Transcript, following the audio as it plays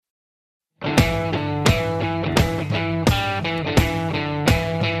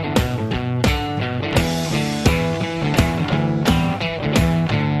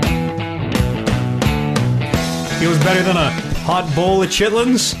better than a hot bowl of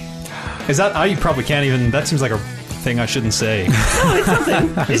chitlins? Is that... you probably can't even... That seems like a thing I shouldn't say. No, it's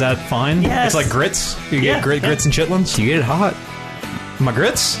something. Is that fine? Yes. It's like grits? You get grits and chitlins? Do you get it hot? My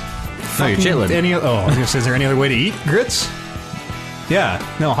grits? No, your chitlin. I was gonna say, is there any other way to eat grits? Yeah.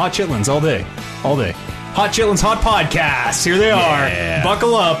 No, hot chitlins all day. All day. Hot Chitlins Hot Podcast. Here they are.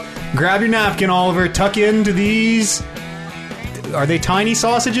 Buckle up. Grab your napkin, Oliver. Tuck into these... Are they tiny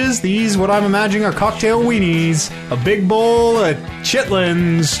sausages? These, what I'm imagining, are cocktail weenies. A big bowl of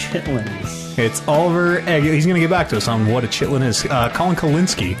chitlins. Chitlins. It's Oliver Egg. He's going to get back to us on what a chitlin is. Colin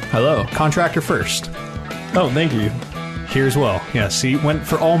Kalinsky. Hello. Contractor first. Oh, thank you. Here as well. Yeah, see,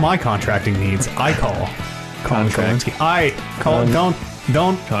 for all my contracting needs, I call Colin Contract. Kalinsky. I call...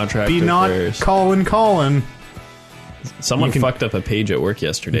 Don't Contractor be not first. Colin. Someone fucked up a page at work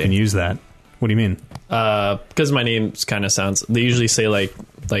yesterday. You can use that. What do you mean? Because my name kind of sounds... They usually say, like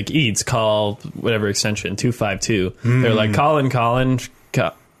Eads, call, whatever extension, 252. They're like, Colin.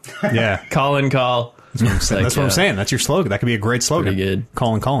 Yeah. Colin, call. That's what I'm saying. That's your slogan. That could be a great slogan. Pretty good.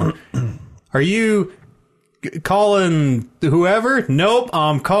 Colin. Are you calling whoever? Nope,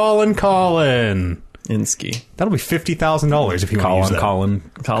 I'm calling. Insky. That'll be $50,000 if you want to use that. Colin's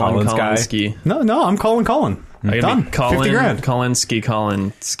guy. Kalinsky. No, I'm calling. Done. Colin, 50 grand. Kalinsky.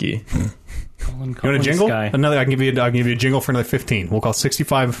 You want a jingle? Another. I can give you a jingle for another 15. We'll call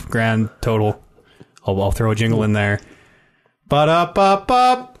 65 grand total. I'll throw a jingle in there.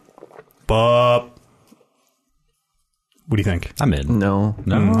 Ba-da-ba-ba. Bop. What do you think? I'm in. No.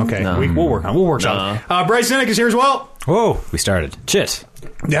 Okay, No. we'll work on it. Bryce Zinnick is here as well. Whoa, we started. Chit.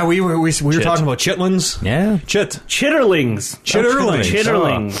 Yeah, we were talking about chitlins. Yeah. Chitterlings.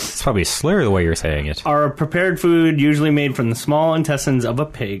 Chitterlings It's probably a slur the way you're saying it. are a prepared food usually made from the small intestines of a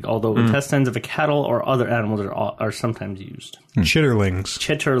pig, although intestines of a cattle or other animals are sometimes used. Chitterlings.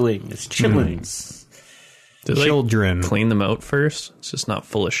 Chitterlings. Chitlins. Do they Children. clean them out first? It's just not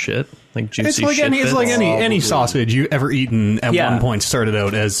full of shit? Like juicy It's like shit any bits? sausage you ever eaten at Yeah. one point started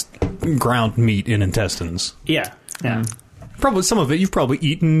out as ground meat in intestines. Yeah. Yeah. Probably some of it you've probably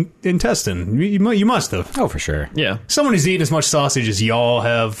eaten intestine. You must have. Oh, for sure. Yeah. Someone who's eaten as much sausage as y'all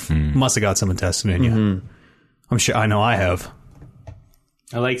have must have got some intestine in you. I'm sure. I know I have.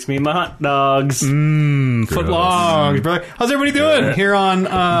 I likes me my hot dogs. Footlongs, brother. How's everybody doing here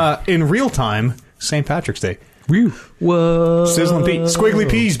on in real time? St. Patrick's Day. Whoa. Sizzling Pete. Squiggly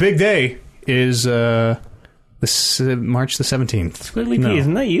Peas big day is March the 17th. Squiggly P,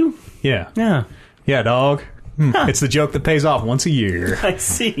 isn't that you? Yeah. Yeah. Dog. It's the joke that pays off once a year. I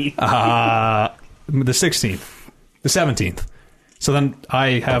see. The 16th. The 17th. So then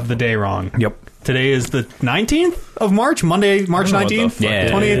I have the day wrong. Yep. Today is the 19th of March? Monday, March 19th? Yeah.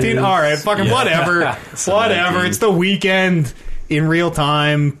 2018? All right, fucking whatever. Whatever. 19th. It's the weekend in real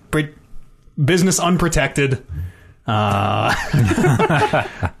time. Business unprotected. How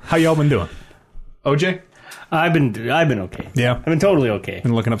y'all been doing? OJ? I've been okay. Yeah. I've been totally okay.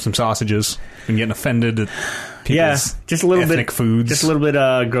 Been looking up some sausages and getting offended at people's just a little ethnic bit foods. Just a little bit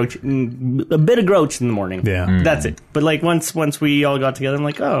grouch, a bit of grouch in the morning. Yeah. That's it. But like once we all got together, I'm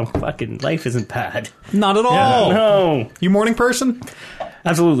like, oh, fucking life isn't bad. Not at all. No, You morning person?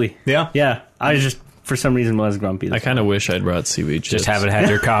 absolutely. Yeah. Yeah. I just for some reason was grumpy. I kind of wish I'd brought seaweed chips. Just haven't had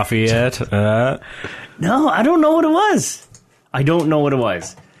your coffee yet. No, I don't know what it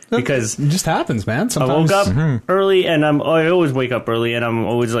was. Because It just happens, man. I Sometimes. woke up early, and I always wake up early, and I'm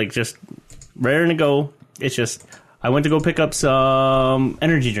always like just raring to go. It's just I went to go pick up some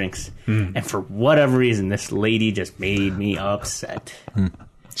energy drinks, and for whatever reason, this lady just made me upset.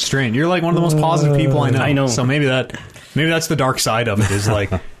 Strange. You're like one of the most positive people I know. I know. So maybe that's the dark side of it is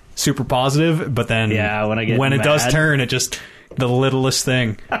like super positive, but then Yeah, when I get it does mad. turn, it just the littlest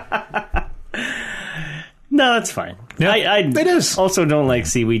thing. No, that's fine. Yeah, I it is. also don't like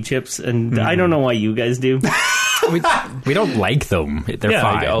seaweed chips, and I don't know why you guys do. we don't like them. They're Yeah,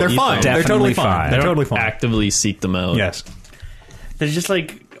 fine. I'll They're eat fine. them. They're totally Definitely fine. fine. They're I don't totally fine. actively seek them out. Yes. They're just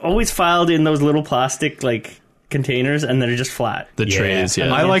like always filed in those little plastic like containers, and they're just flat. The trays,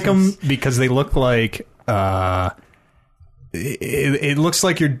 yeah. I like them because they look like it looks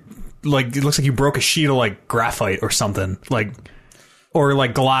like it looks like you broke a sheet of like graphite or something or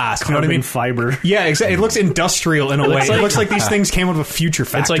like glass. You know what I mean? Fiber. Yeah, exactly. It looks industrial in a way. looks It like- looks like these things came out of a future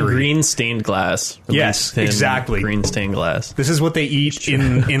factory. It's like green stained glass. Really Yes, thin exactly. Green stained glass. This is what they eat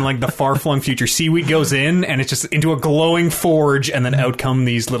in like the far-flung future. Seaweed goes in, and it's just into a glowing forge, and then out come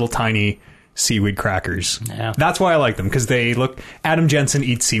these little tiny seaweed crackers. Yeah. That's why I like them, because they look... Adam Jensen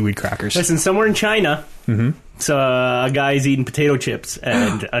eats seaweed crackers. Listen, somewhere in China, so a guy's eating potato chips,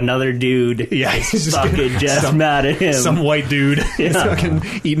 and another dude Yeah, is he's just fucking just mad at him. Some white dude is fucking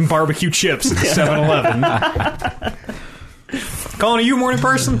eating barbecue chips at 7-Eleven. Colin, are you a morning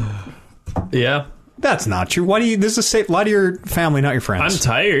person? Yeah. That's not true. Why do you... This is safe. Lie to your family, not your friends. I'm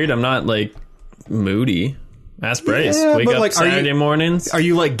tired. I'm not, like, moody. Ask Bryce. Yeah, Wake but, up like, are you- Saturday mornings. Are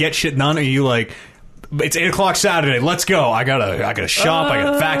you like get shit done? Or are you like, it's 8 o'clock Saturday, let's go. I gotta shop, I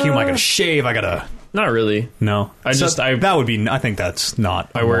gotta vacuum, I gotta shave, I gotta... Not really. No. I that would be... I think that's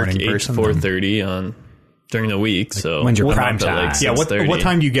not I a work morning 8 to person. 4:30 during the week, so... when's your I'm prime up at, like, time? Yeah, what 6:30.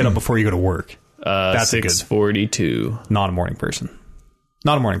 time do you get up before you go to work? That's a good... 6:42. Not a morning person.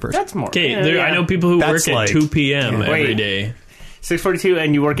 Not a morning person. That's more. Okay, Yeah. I know people who That's work at like- 2 p.m. Yeah. every Wait. day. 6:42,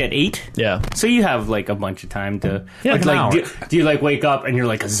 and you work at 8. Yeah. So you have like a bunch of time to. Yeah, like an hour. Do you like wake up and you're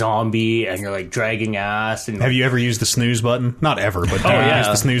like a zombie and you're like dragging ass and Have you ever used the snooze button? Not ever, but do you yeah. use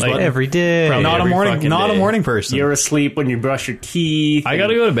the snooze Like button? Every day. Probably Not a every morning. fucking Not a day. morning person. you're asleep when you brush your teeth? I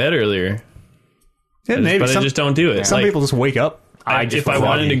gotta go to bed earlier, Yeah, maybe but I some, just don't do it. some Like, people just wake up. if I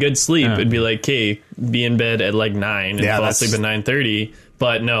wanted a good sleep, it'd be like, okay, be in bed at like 9 and Yeah, fall that's- asleep at 9:30.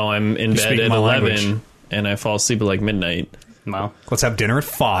 But no, I'm in bed speaking at my 11 language. and I fall asleep at like midnight. Well, Let's have dinner at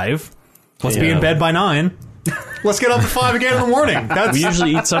 5. Let's be Yeah. in bed by 9. Let's get up at 5 again in the morning. That's We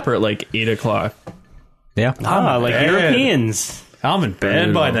usually eat supper at like 8 o'clock. Yeah. like bed. Europeans. I'm in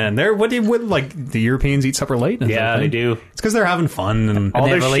bed by then. They're what like the Europeans eat supper late? Is that Yeah, a they thing? do. It's because they're having fun and All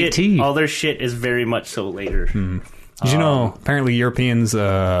they their have a late shit. tea. All their shit is very much so later. Did you know apparently Europeans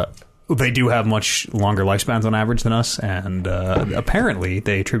they do have much longer lifespans on average than us, and apparently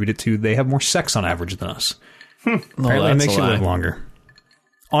they attribute it to they have more sex on average than us. Apparently it that's makes a you lie. live longer.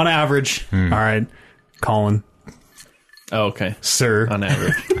 On average. All right. Colin. Oh, okay. Sir. On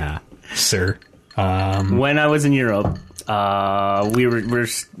average. Sir. When I was in Europe, we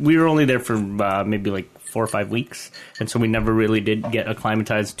were only there for maybe like 4 or 5 weeks, and so we never really did get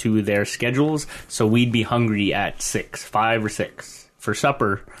acclimatized to their schedules. So we'd be hungry at 5 or 6 for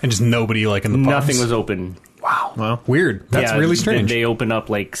supper. And just nobody like in the pubs. Nothing was open. Well, Weird. That's Yeah, really strange. They open up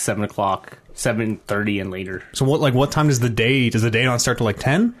like 7 o'clock, 7:30 and later. So what time does the day not start till like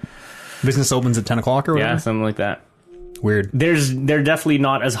 10? Business opens at 10 o'clock or whatever? Yeah, something like that. Weird. They're definitely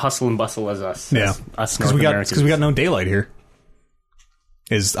not as hustle and bustle as us. Yeah. as us Because North Americans. we got no daylight here.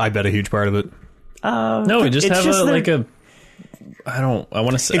 Is I bet a huge part of it. no, we just it's have just like a. I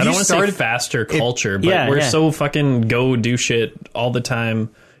want to say. If I you don't want to say started- faster culture, but Yeah, we're yeah. so fucking go do shit all the time.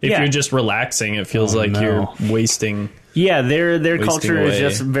 If Yeah. you're just relaxing, it feels like no. you're wasting. Yeah, their culture is away.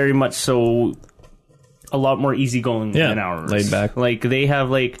 just very much so a lot more easygoing Yeah, than ours. laid back. Like they have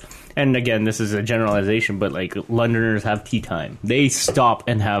like, and again, this is a generalization, but like Londoners have tea time. They stop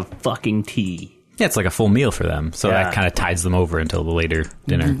and have fucking tea. Yeah, it's like a full meal for them. So Yeah. that kind of tides them over until the later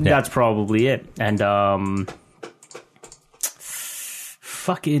dinner. Yeah. That's probably it. And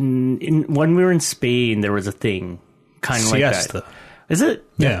when we were in Spain, there was a thing kind of like Siesta. that. Is it?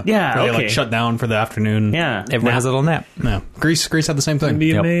 Yeah. Yeah. Where they Okay. like shut down for the afternoon. Yeah. Everyone has a little nap. Yeah. Greece had the same thing. It'd be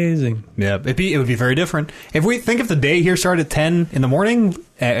Yep. amazing. Yeah, it would be very different. If we think if the day here started at 10 in the morning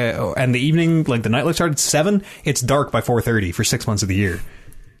and the evening, like the nightlife started at 7, it's dark by 4:30 for 6 months of the year.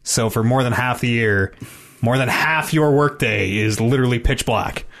 So for more than half the year, more than half your workday is literally pitch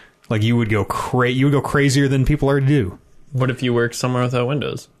black. Like you would go crazier than people already do. What if you work somewhere without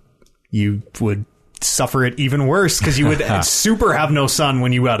windows? You would suffer it even worse because you would super have no sun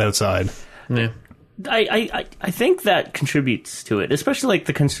when you got outside. Yeah. I think that contributes to it, especially like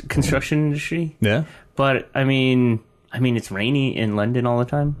the construction industry. Yeah. But I mean, it's rainy in London all the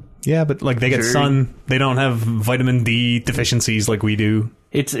time. Yeah, but like they get Sure. sun, they don't have vitamin D deficiencies like we do.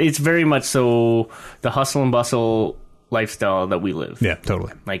 It's very much so the hustle and bustle lifestyle that we live. Yeah,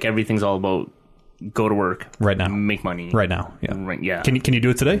 totally. Like everything's all about go to work Right now. make money Right now. Yeah. Right, yeah. Can you do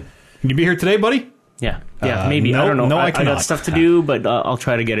it today? Can you be here today, buddy? yeah maybe no- I don't know. no, I I cannot. got stuff to do, but I'll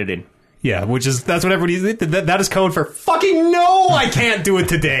try to get it in. Yeah, that's what everybody that is code for fucking no, I can't do it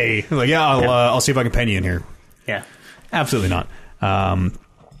today. Like, yeah, I'll see if I can pen you in here. Yeah. Absolutely not.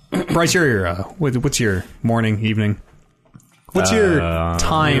 Bryce, what's your morning, evening? What's your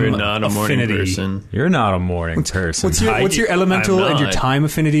time You're not a morning affinity? person. You're not a morning person. What's your elemental I'm and your not. time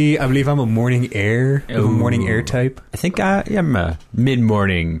affinity? I believe I'm a morning air. I'm a morning air type. I think I am a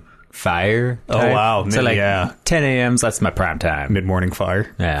mid-morning fire Oh, type. wow. So like Yeah. 10 a.m. So that's my prime time. Mid morning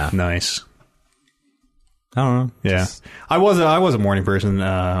fire. Yeah. Nice. I don't know. Yeah, I was a morning person,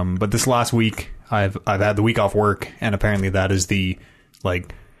 but this last week I've had the week off work, and apparently that is the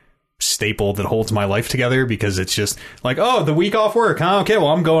like staple that holds my life together, because it's just like, oh, the week off work, huh? Okay, well,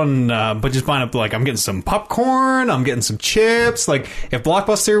 I'm going, but just buying up, like, I'm getting some popcorn, I'm getting some chips. Like, if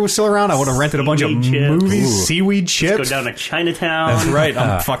Blockbuster was still around, I would have rented a bunch of Seaweed chips. movies, seaweed chips. Go down to Chinatown. That's right.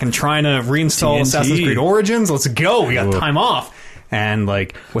 I'm fucking trying to reinstall TNT. Assassin's Creed Origins. Let's go. We got time off. And,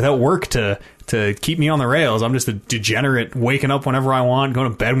 like, without work to keep me on the rails, I'm just a degenerate, waking up whenever I want,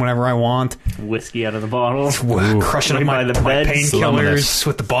 going to bed whenever I want, Whiskey out of the bottle. crushing up Right my by the bed. painkillers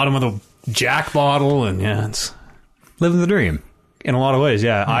with the bottom of the Jack bottle. And, yeah, it's... Living the dream. In a lot of ways,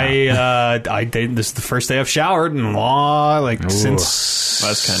 yeah. This is the first day I've showered in since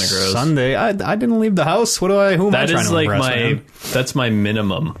That's kinda gross. Sunday. I didn't leave the house. Who am I That trying is to like impress, man? that's my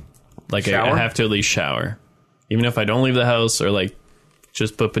minimum. Like I Shower? have to at least shower, even if I don't leave the house, or like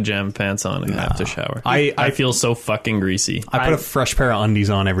just put pajama pants on. I have to shower. I feel so fucking greasy. I put a fresh pair of undies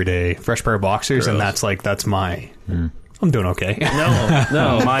on every day, fresh pair of boxers, and Gross. that's my. I'm doing okay.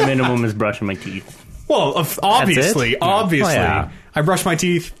 No. My minimum is brushing my teeth. Well, obviously, Well, yeah. I brush my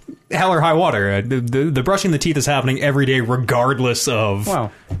teeth hell or high water. The brushing the teeth is happening every day, regardless of.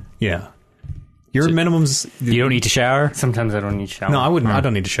 Well, Yeah, your minimums. You don't need to shower? sometimes I don't need to shower. No, I wouldn't. I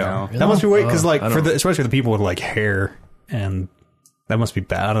don't need to shower. No. That must be weird because, like, I for don't. especially the people with like hair, and that must be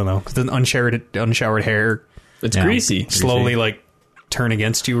bad. I don't know, because the unshowered hair It's Yeah. greasy. slowly like turn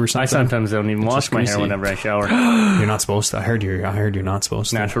against you or I something. sometimes don't even wash my hair greasy. whenever I shower. You're not supposed to. I heard you're not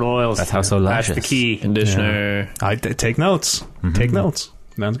supposed to. Natural oils. That's how so That's luscious. the key. Conditioner. Take notes. Take notes.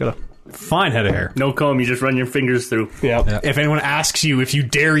 Man's got a fine head of hair. No comb. You just run your fingers through. Yeah. If anyone asks you if you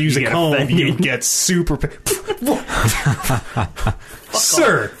dare use a get comb, offended. you get super.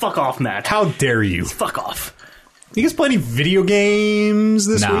 Sir, Fuck off, Matt. how dare you? Fuck off. You guys play any video games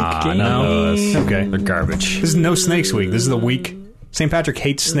this Nah, week? none of those. Okay. They're garbage. This is No Snakes Week. This is the week. St. Patrick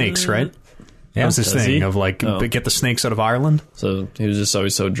hates snakes, right? That was his Does thing he? of like Oh. get the snakes out of Ireland. So he was just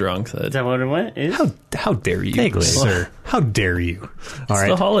always so drunk Is that that what it went? Is? How dare you, Vaguely. sir? How dare you? All right,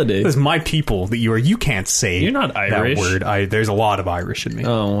 the holiday. This is my people that you are. You can't say You're not Irish. that word. There's a lot of Irish in me.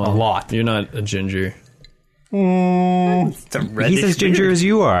 Oh, well, a lot. You're not a ginger. It's a reddish He's as ginger beard. as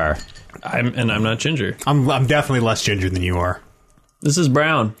you are. I'm not ginger. I'm definitely less ginger than you are. This is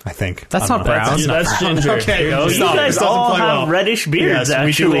brown. I think That's I don't not know. brown. That's ginger. Okay, You stop. guys This doesn't all play have well. reddish beards, Yes,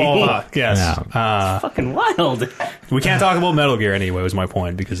 actually. we do all. Yes. Yeah. Fucking wild. We can't talk about Metal Gear anyway, was my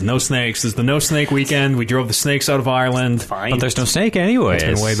point, because no snakes. This is the no snake weekend. We drove the snakes out of Ireland. Fine. But there's no snake anyways.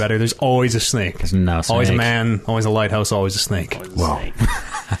 It's been way better. There's always a snake. There's no Always a snake. man, always a lighthouse, always a snake. Whoa.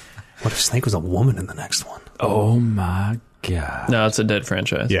 What if Snake was a woman in the next one? Oh my god. No, it's a dead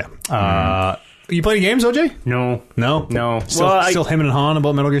franchise. Yeah. You play any games, OJ? No. No? No. Still, Well, still him and Han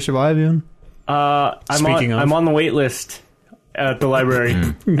about Metal Gear Survive, even? Speaking of. I'm on the wait list at the library,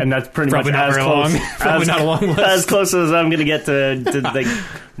 and that's pretty Probably much not as very close, long. Probably not a long list. as close as I'm going to get to like,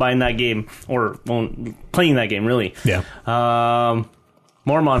 buying that game or playing that game. Really, Yeah.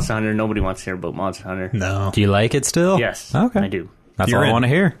 more Monster Hunter. Nobody wants to hear about Monster Hunter. No. Do you like it still? Yes, Okay. I do. That's You're all I in. want to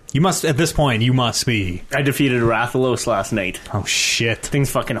hear. You must, at this point, you must be. I defeated Rathalos last night. Oh, shit.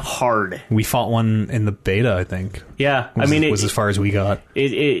 Thing's fucking hard. We fought one in the beta, I think. Yeah, I Was, mean, was as far as we got.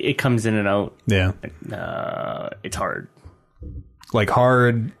 it comes in and out. Yeah. It's hard. Like,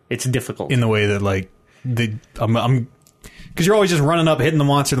 hard It's difficult. in the way that, like, I'm because you're always just running up, hitting the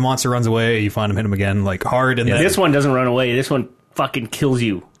monster runs away, you find him, hit him again, like, hard. And then, This one doesn't run away. This one fucking kills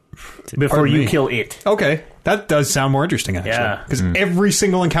you before Pardon you me. kill it. Okay, that does sound more interesting, actually. Yeah. Because every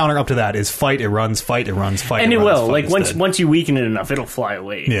single encounter up to that is fight, it runs, fight, it runs, fight, And it runs, will. fight, Like it's dead. once you weaken it enough, it'll fly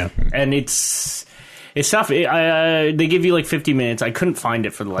away. Yeah. And it's tough. They give you like 50 minutes. I couldn't find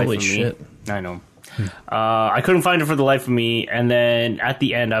it for the life Holy of me. shit. I know. I couldn't find it for the life of me, and then at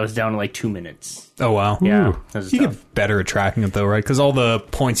the end, I was down to like 2 minutes. Oh, wow. Yeah, Ooh. that was You tough. get better at tracking it, though, right? Because all the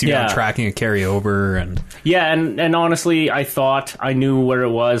points you got Yeah. tracking it carry over, and Yeah, and honestly, I thought I knew where it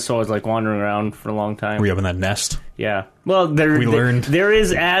was, so I was like wandering around for a long time. were you up in that nest? Yeah. Well, learned. there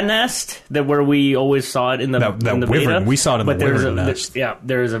is a nest that where we always saw it in the That in the wyvern. beta, We saw it in but the there's wyvern a, nest. Yeah,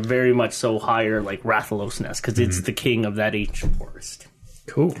 there is a very much so higher like Rathalos nest because it's the king of that ancient forest.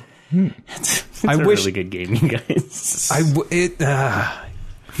 Cool. It's I a wish- really good game, you guys.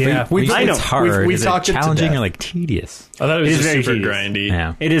 Yeah, I know. It's hard. We Is it talked it to challenging death. or like tedious? I thought it was It is just very super tedious. grindy.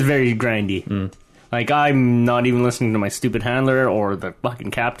 Yeah. It is very grindy. Like I'm not even listening to my stupid handler or the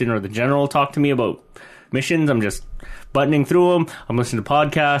fucking captain or the general talk to me about missions. I'm just buttoning through them. I'm listening to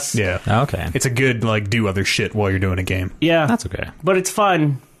podcasts. Yeah. Okay. It's a good, like, do other shit while you're doing a game. Yeah, That's okay. but it's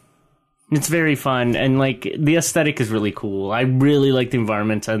fun. It's very fun, and like the aesthetic is really cool. I really like the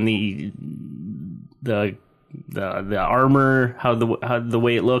environment and the armor, how the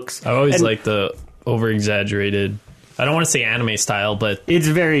way it looks. I always And- like the over exaggerated I don't want to say anime style, but It's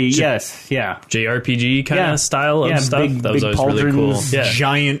very JRPG kind Yeah. of style of Yeah, stuff. big- That was big always really cool. pauldrons, Yeah,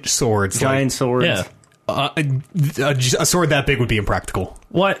 Giant swords. giant swords. yeah. A sword that big would be impractical.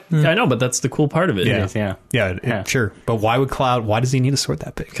 What? I know, but that's the cool part of it. Yeah. Yes, yeah. Yeah, sure. But why would Cloud? Why does he need a sword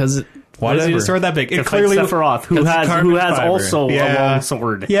that big? Because Why does he need a sword that big? It To fight clearly. Sephiroth, who 'cause has carbon fiber. also a long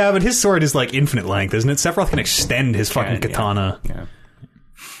sword. Yeah, but his sword is like infinite length, isn't it? Sephiroth can extend his fucking Yeah. katana. Yeah.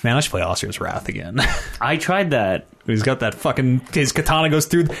 Man, I should play Osir's Wrath again. I tried that. He's got that fucking. His katana goes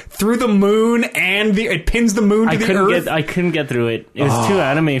through the moon and it pins the moon to the earth. I couldn't get through it. It was too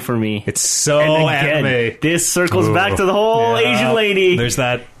anime for me. It's so And again, anime. this circles back to the whole Yeah. Asian lady. There's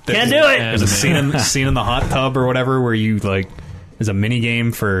that. Can't do it. There's a scene in the hot tub or whatever where you like. There's a mini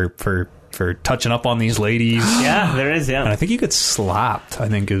game for touching up on these ladies. Yeah, there is. And Yeah, I think you get slapped. I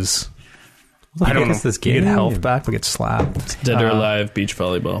think is. I don't know This game. You get health back, but get slapped. Dead or Alive beach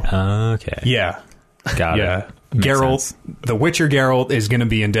volleyball. Okay. Yeah. Got Yeah. it. Makes Geralt, sense. the Witcher Geralt is going to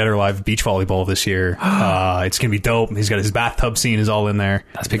be in Dead or Alive beach volleyball this year. It's going to be dope. He's got his bathtub scene is all in there.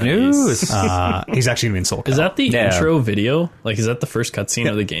 That's big news. He's actually going to be in Soul Is Calibur. that the Yeah. intro video? Like, is that the first cutscene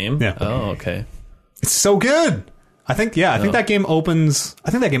of the game? Yeah. Oh, okay. It's so good. I think that game opens.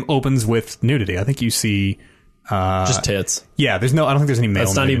 I think that game opens with nudity. I think you see. Just tits. Yeah, I don't think there's any male.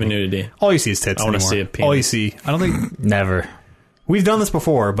 That's not even nudity. All you see is tits. I wanna anymore. see a penis. All you see. I don't think Never. we've done this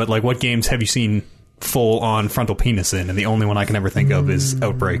before, but like, what games have you seen full on frontal penis in? And the only one I can ever think of is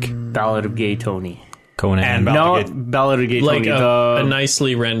Outbreak. Ballad of Gay Tony. Conan. And No, Ballad Ballad of Gay Like Tony. a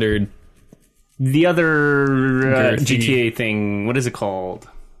nicely rendered The other Gertie. GTA thing. What is it called?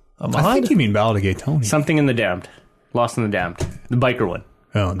 a I mod? think you mean Ballad of Gay Tony. Something in the Damned. Lost in the Damned. The biker one.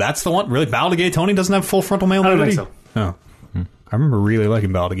 Oh, that's the one. Really, Ballad of Gay Tony doesn't have full frontal male I don't nudity? think Oh, I remember really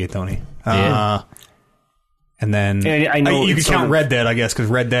liking Ballad of Gay Tony. Yeah. And then Yeah, I know you could it's count sort of- Red Dead, I guess, because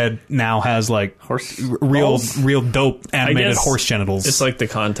Red Dead now has like Horse real balls? dope animated guess horse genitals. It's like the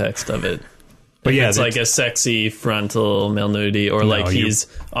context of it. but yeah, It's like a sexy frontal male nudity, or like you- he's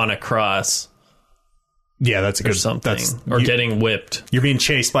on a cross yeah, that's a or good something, That's, or you, getting whipped. you're being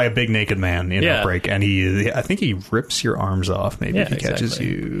chased by a big naked man in Yeah. Outbreak, and I think he rips your arms off. Maybe Yeah, if he catches exactly.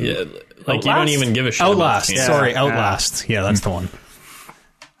 you. Yeah, like you don't Outlast? even give a shit. about Outlast. the game. Sorry, Outlast. Yeah, that's the one.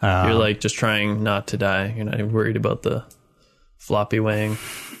 You're like just trying not to die. You're not even worried about the floppy wang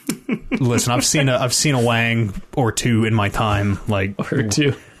Listen, I've seen a Wang or two in my time. Like or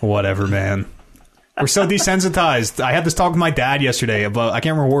two. whatever, man. We're so desensitized. I had this talk with my dad yesterday about, I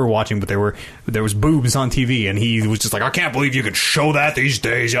can't remember what we were watching, but there was boobs on TV, and he was just like, I can't believe you could show that these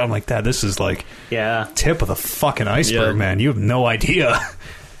days. I'm like, Dad, this is like Yeah. tip of the fucking iceberg, Yeah. man. You have no idea.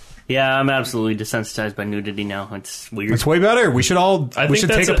 Yeah, I'm absolutely desensitized by nudity now. It's weird. It's way better. We should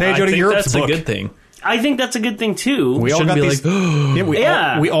take a page out of Europe's that's book. a good thing. I think that's a good thing, too. We all Shouldn't got be these. like,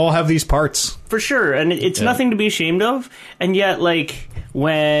 yeah, Yeah. we all have these parts. For sure, and it's nothing to be ashamed of. And yet, like,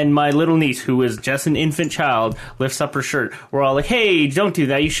 when my little niece, who is just an infant child, lifts up her shirt, we're all like, hey, don't do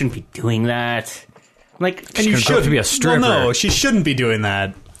that. You shouldn't be doing that. Like, And you gonna grow up should to be a stripper. Well, no, she shouldn't be doing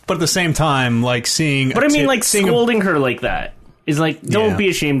that. But at the same time, like seeing. but I mean, like, seeing scolding her like that is like, don't Yeah. be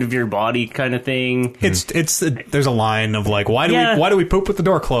ashamed of your body kind of thing. It's there's a line of like, why Yeah. do we poop with the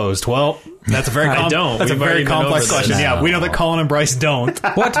door closed? Well, that's a very I don't. that's a We've very already been complex over this. question. Yeah, we know that Colin and Bryce don't.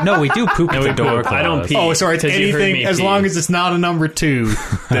 What? No, we do poop with the door poop. I don't closed. pee. Oh, sorry. It's 'Cause you heard anything me as pee. long as it's not a number 2.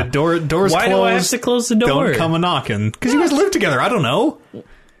 The door's Why closed. do I have to close the door? Don't come a knocking because you guys live together. I don't know.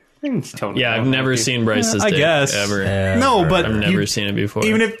 It's totally Yeah, I've never seen Bryce's I dick, guess. ever. No, but I've never you- seen it before.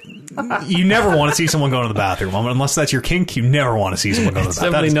 Even if you never want to see someone go to the bathroom, unless that's your kink, you never want to see someone go to the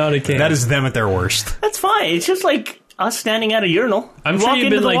bathroom. definitely not a kink. That is them at their worst. That's fine. It's just like us standing at a urinal. I'm You sure walk you've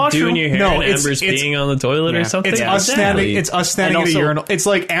into been the like washroom. doing your hair No, and it's- Amber's it's- peeing on the toilet Yeah. or something. It's Yeah, us standing. It's us standing And at a also- urinal. It's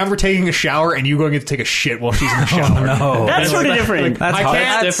like Amber taking a shower and you going to take a shit while she's in the shower. No. That's sort of different. That's I hard.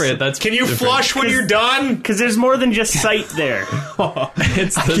 can't. That's different. That's Can you different. flush when you're done? Because there's more than just sight there.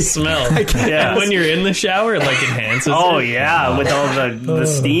 It's the smell. Yeah. And when you're in the shower, it like enhances. Oh it. yeah, with all the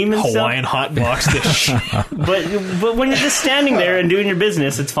steam and Hawaiian stuff. hot box dish. But when you're just standing there and doing your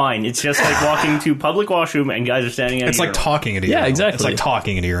business, it's fine. It's just like walking to public washroom and guys are standing at It's a like urinal. talking at a Yeah, urinal. exactly. It's like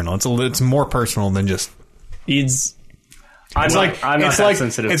talking at a urinal. It's more personal than just. Eads. I'm It's not, like I'm not it's that like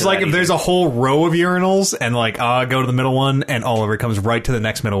sensitive. it's to like that if there's a whole row of urinals and like go to the middle one and Oliver comes right to the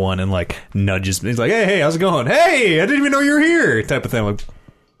next middle one and like nudges me. He's like, hey, how's it going? Hey, I didn't even know you were here. Type of thing. Like,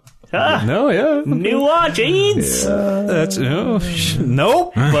 Ah, no, yeah. new watch aids. That's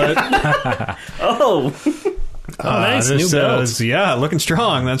nope. But Oh, nice, new belt. yeah, looking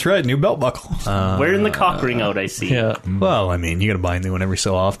strong. That's right, new belt buckle. wearing the cock ring out. I see. Yeah. Well, I mean, you got to buy a new one every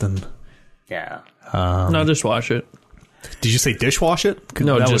so often. Yeah. No, just wash it. Did you say dishwash it?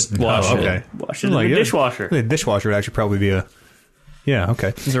 No, That just was- wash it. Okay. Wash it in the dishwasher. The dishwasher would actually probably be a... Yeah,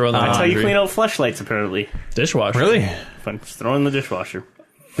 okay. These are all the That's how you laundry. clean out fleshlights, apparently. Dishwasher. Really? Fun. Just throw in the dishwasher.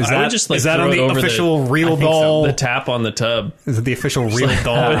 Is I would that, just, like, is that throw on it the over official Real think so. Doll? The tap on the tub. Is it the official Real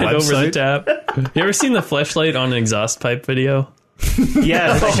Doll Put it over the website? tap. You ever seen the fleshlight on an exhaust pipe video?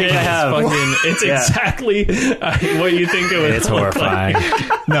 Yes, I think I have. It's Yeah. exactly what you think it would It's look horrifying.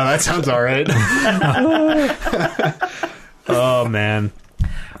 No, that sounds all right. Oh, man.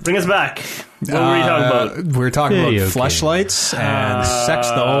 Bring us back. What were you talking about? We were talking Video about fleshlights and sex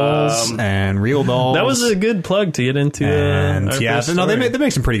dolls and real dolls. That was a good plug to get into. And our yeah, first no, they story.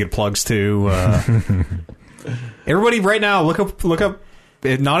 make some pretty good plugs too. Everybody, right now, look up.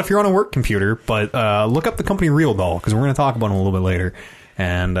 Not if you're on a work computer, but look up the company Real Doll because we're going to talk about them a little bit later.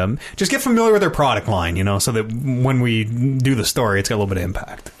 And just get familiar with their product line, so that when we do the story, it's got a little bit of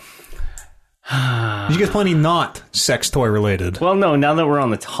impact. You guys plenty not sex toy related. Well, no, now that we're on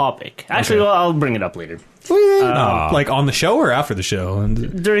the topic. Actually, Okay. well, I'll bring it up later. Like on the show or after the show?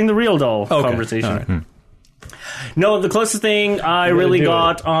 And During the real doll Okay. conversation. All right. No, the closest thing I really do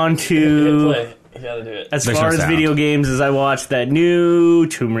got Hit onto, play. You gotta do it. as There's far no as sound. video games, is I watched that new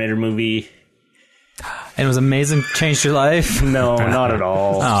Tomb Raider movie. And it was amazing. Changed your life. No, not at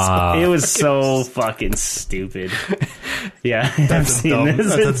all. Aw. It was so fucking stupid. Yeah, I've seen this.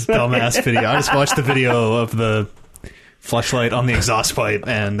 That's a dumbass video. I just watched the video of the fleshlight on the exhaust pipe,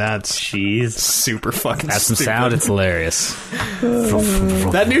 and that's Jeez. super fucking Add some stupid. sound. It's hilarious.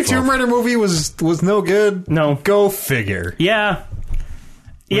 That new Tomb Raider movie was no good. No. Go figure. Yeah.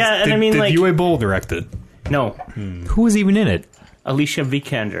 Yeah, and Did, I mean, did like, Uwe Boll direct it? no. Who was even in it? Alicia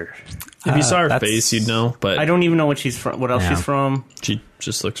Vikander. If you saw her that's- face, you'd know. But I don't even know what she's from. What else Yeah. she's from? she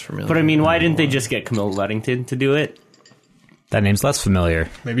just looks familiar. But I mean, why didn't they just get Camilla Luddington to do it? That name's less familiar.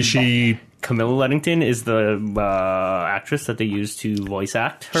 Maybe she. Camilla Luddington is the actress that they use to voice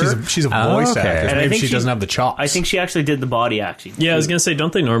act her. She's a Oh, voice okay. actress. And I Maybe think she she- doesn't have the chops. I think she actually did the body acting. Yeah, I was gonna say,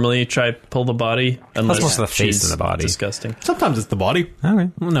 don't they normally try pull the body? Unless most of the face she's and the body. Disgusting. sometimes it's the body. Okay.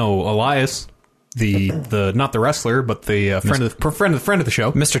 No, Elias, the not the wrestler, but the friend of the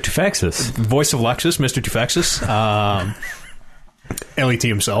show, Mr. Tufexis. voice of Lexus, Mr. Tufexis. LET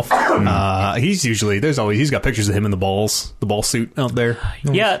himself. He's got pictures of him in the ball suit out there.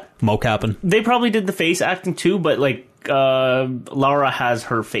 Yeah, Mocapping. they probably did the face acting too, but like Laura has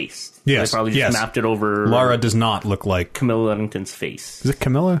her face. Yes, They probably just yes. mapped it over Lara does not look like. Camilla Luddington's face. Is it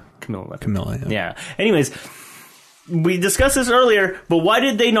Camilla? Camilla Luddington. Camilla, yeah. Yeah. Anyways, we discussed this earlier, but why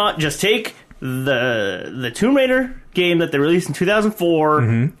did they not just take the Tomb Raider game that they released in 2004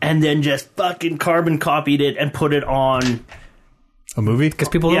 and then just fucking carbon copied it and put it on? A movie? Because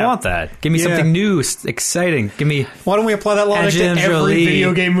people don't Yeah. want that. Give me Yeah. something new, exciting. Give me Why don't we apply that logic to Angelina every Jolie.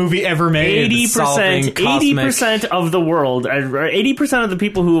 video game movie ever made? 80% of the world, or 80% of the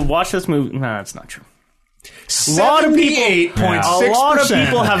people who have watched this movie. Nah, that's not true. A lot of people, 78.6%. a lot of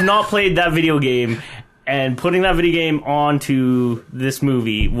people have not played that video game, and putting that video game onto this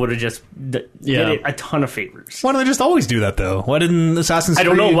movie would have just did it a ton of favors. Why don't they just always do that though? Why didn't Assassin's I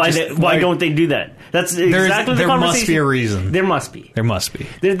Creed? don't know why. just- Why don't they do that? That's exactly the there conversation. must be a reason. There must be. There must be.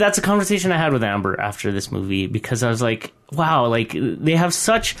 That's a conversation I had with Amber after this movie because I was like, wow, like they have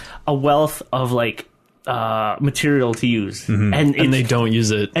such a wealth of like material to use, and they don't use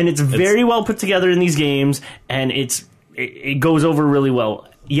it. and it's very well put together in these games, and it goes over really well.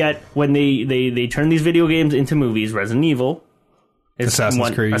 Yet when they turn these video games into movies, Resident Evil, is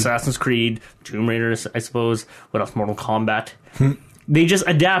Assassin's Creed. Tomb Raider, I suppose. What else? Mortal Kombat. They just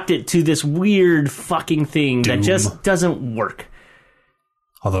adapt it to this weird fucking thing that Doom. just doesn't work.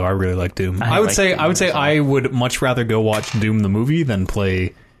 Although I really like Doom. I I would like say Doom I would say as well. I would much rather go watch Doom the movie than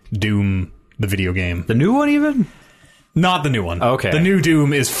play Doom the video game. the new one even? Not the new one. Okay. The new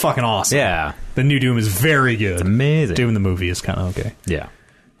Doom is fucking awesome. Yeah. The new Doom is very good. Amazing. Doom the movie is kind of okay. Yeah.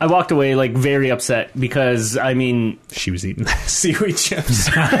 I walked away like very upset because I mean, She was eating seaweed chips.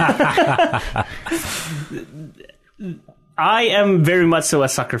 I am very much so a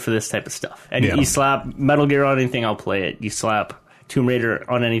sucker for this type of stuff. And Yeah. you slap Metal Gear on anything, I'll play it. You slap Tomb Raider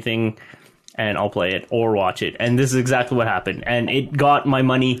on anything, and I'll play it or watch it. And this is exactly what happened. And it got my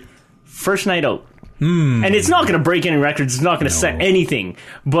money first night out. And it's not going to break any records. It's not going to set anything.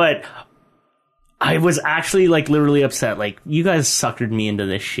 But I was actually like literally upset. Like, you guys suckered me into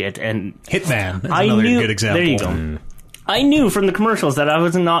this shit. And Hitman. That's I another knew. good example. There you go. I knew from the commercials that I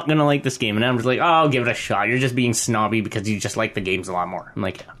was not going to like this game. And I was like, oh, I'll give it a shot. You're just being snobby because you just like the games a lot more. I'm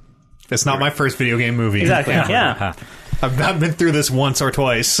like, yeah. It's not my first video game movie. Exactly. Yeah. I've been through this once or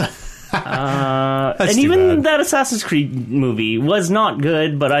twice. And too even bad. that Assassin's Creed movie was not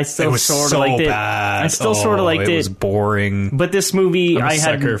good, but I It still was sort of so liked it. bad. I still sort of liked It was it. boring. But this movie, I'm a I had.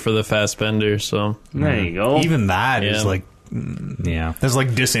 sucker for the fast bender, so There you go. Even that is Yeah. like, Yeah. there's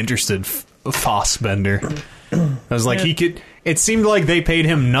like disinterested Fassbender. I was like, he could. It seemed like they paid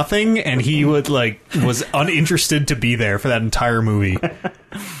him nothing, and he would was uninterested to be there for that entire movie.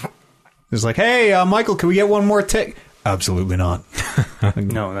 It was like, hey, Michael, can we get one more take? Absolutely not.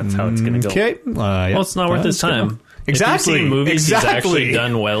 No, that's how it's going to go. Okay. Yeah. well, it's not worth his That's good. time. Exactly. If you've seen movies he's Exactly. actually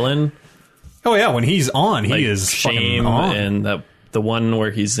done well in, Oh yeah, when he's on, he like is Shame fucking on. and the one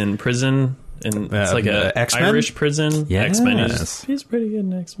where he's in prison, and it's like a X-Men? Irish prison. Yes. X-Men. He's pretty good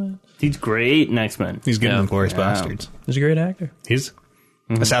in X-Men. He's great in X-Men. He's good Yeah. in Glorious Yeah. Bastards. He's a great actor. He's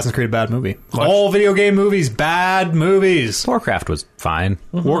Assassin's Creed, a bad movie. All video game movies, bad movies. Warcraft was fine.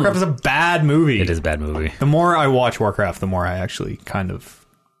 Warcraft is a bad movie. It is a bad movie. The more I watch Warcraft, the more I actually kind of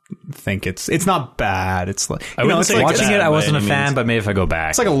think it's not bad. It's like I wouldn't it's say like it's Watching bad it, I by wasn't a any fan, means. but maybe if I go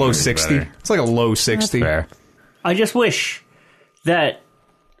back, it's like a low it's 60. better. It's like a low 60. Fair. I just wish that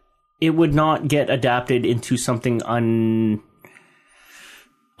it would not get adapted into something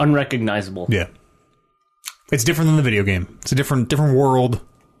unrecognizable. Yeah. It's different than the video game. It's a different world,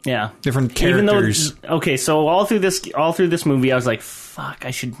 Yeah. different characters. Even though, okay, so all through this movie, I was like, "Fuck,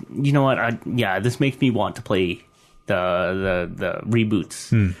 I should." You know what? This makes me want to play the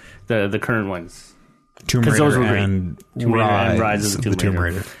reboots, the current ones, Tomb 'cause Raider those were great. and Tomb Raider and Rise of the Tomb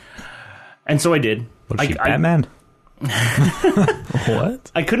Raider. Raider. and so I did. What is she, Batman?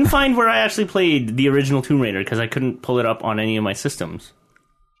 What? I couldn't find where I actually played the original Tomb Raider because I couldn't pull it up on any of my systems.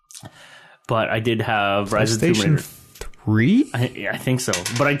 But I did have Rise of the Tomb PlayStation Raider. 3? I think so.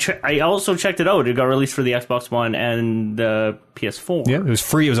 But I also checked it out. It got released for the Xbox One and the PS4. Yeah, it was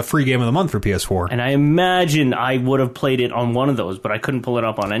free. It was a free game of the month for PS4. And I imagine I would have played it on one of those, but I couldn't pull it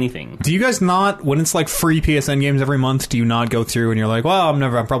up on anything. Do you guys not, when it's like free PSN games every month, do you not go through and you're like, well, I'm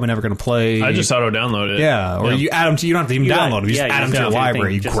probably never going to play? I just auto download it. Yeah, or you add them to, you don't have to even download them. You just add them to your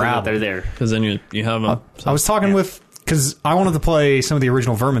library. You just so grab that they're them. there. because then you have them. I was talking with, because I wanted to play some of the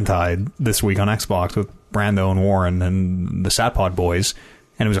original Vermintide this week on Xbox with Brando and Warren and the Satpod boys,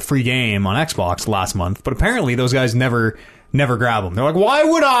 and it was a free game on Xbox last month, but apparently those guys never grab them. They're like, why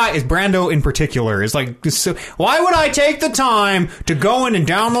would I, is Brando in particular, is like, so, why would I take the time to go in and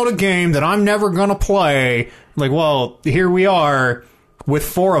download a game that I'm never gonna play? Like, well, here we are with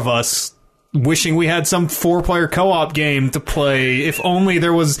four of us wishing we had some 4-player co-op game to play. If only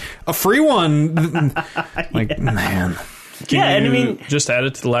there was a free one. Like, man. And I mean, just add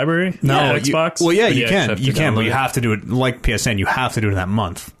it to the library. No, Yeah, you- Xbox. well, yeah, But you actually can, have to you can, but download you it. have to do it like PSN. You have to do it in that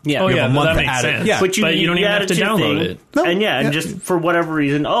month. yeah, Oh You have yeah, a month that to makes add it. sense. Yeah. but you don't even add have to your download thing. it. No, And yeah. and just for whatever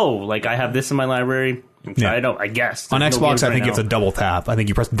reason, like I have this in my library. Try it out, I guess. On There's no Xbox, games I right think now. it's a double tap. I think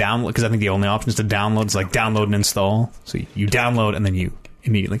you press download, because I think the only option is to download. It's like download and install. So you download and then you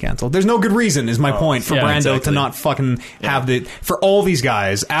immediately cancel. There's no good reason, is my point, for yeah, Brando to exactly. not fucking have the, for all these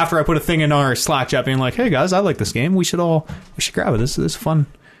guys, after I put a thing in our Slack chat being like, hey guys, I like this game. We should grab it. This is fun.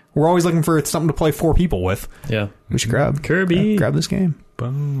 We're always looking for something to play 4 people with. Yeah. We should grab Kirby. grab this game.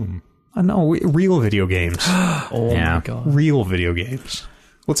 Boom. I know, real video games. Oh Yeah. my god. Real video games.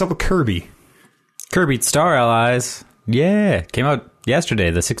 What's up with Kirby? Kirby Star Allies. Yeah. Came out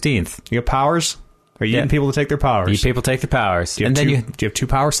yesterday, the 16th. You got powers? Are you getting people to take their powers? You people take the powers. do you And have then do you have 2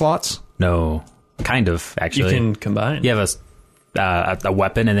 power slots? No. Kind of, You actually. can combine. You have a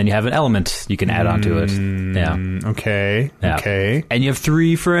weapon, and then you have an element you can add onto it. Yeah. Okay. Yeah. Okay. And you have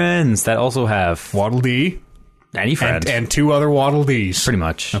 3 friends that also have Waddle Dee any friend. and 2 other Waddle Dees. pretty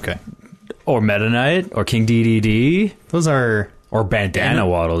much. Okay. Or Meta Knight, or King DDD, Those are or Bandana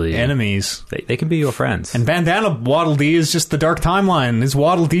Waddle Dee. enemies. They can be your friends. And Bandana Waddle Dee is just the dark timeline. His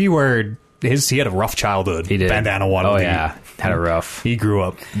Waddle Dee where he had a rough childhood. He did. Bandana Waddle Oh, Dee. yeah. Had it rough. He grew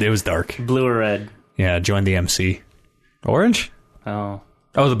up. It was dark. blue or red. Yeah, joined the MC. Orange? Oh,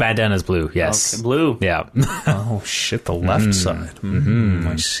 Oh, the bandana's blue. Yes. okay. Blue. Yeah. Oh, shit, the left side.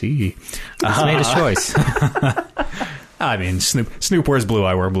 I see. He's made his choice. I mean, Snoop wears blue,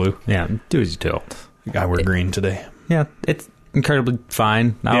 I wear blue. Yeah. Do as you told. I wear green today. Yeah. It's incredibly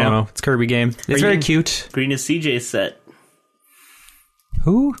fine. I Yeah. don't know. It's a Kirby game. It's very you- cute. Green is CJ's set.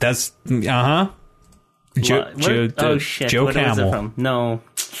 Who? That's, uh-huh. Oh shit! Joe what was it Camel. from? No,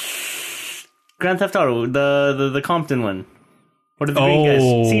 Grand Theft Auto, the Compton one. What are the green guys?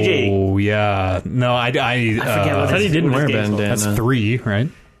 CJ. Oh, yeah. No, I forget what I thought he his- didn't what wear his game's called. bandana. that's 3, right?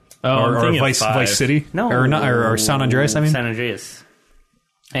 Oh, I'm or thinking Vice 5. City? No, Or, not, or San Andreas, I mean? San Andreas.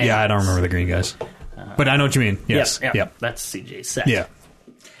 Yeah, I don't remember the green guys. But I know what you mean. Yes. Yep, Yep. That's CJ's set. Yeah.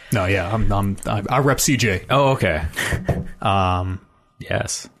 No, yeah. I rep CJ. Oh, okay. Um,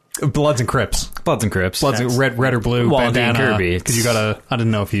 Yes. Bloods and Crips. Bloods and Crips. Bloods, red or blue Waldy bandana. and Kirby. Because you gotta. I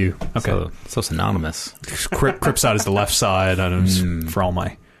didn't know if you. Okay. So synonymous. Crip side is the left side. I don't for all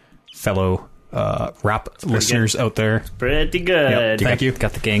my fellow rap listeners out there. Pretty good. Yep. Thank you.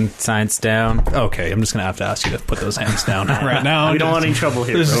 Got the gang signs down. Okay, I'm just gonna have to ask you to put those hands down right now. We don't want any trouble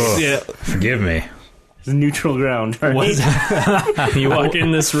here. Bro. Yeah. Forgive me. It's neutral ground. Right? You walk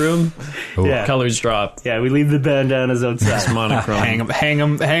in this room, Yeah. colors drop. Yeah, we leave the bandanas outside. It's monochrome. hang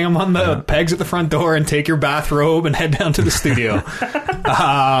them on the pegs at the front door, and take your bathrobe and head down to the studio.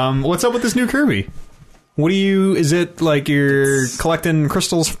 What's up with this new Kirby? What do you? Is it like you're collecting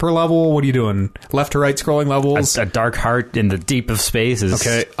crystals per level? What are you doing? Left to right scrolling levels? A dark heart in the deep of space is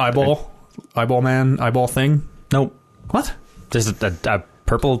Okay, eyeball thing. Nope. What? Just a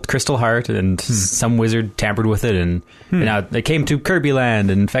purple crystal heart, and some wizard tampered with it, and now they came to Kirby Land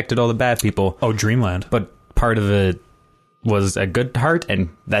and infected all the bad people. Oh, Dreamland. But part of it was a good heart, and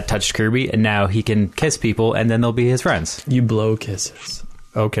that touched Kirby, and now he can kiss people, and then they'll be his friends. You blow kisses.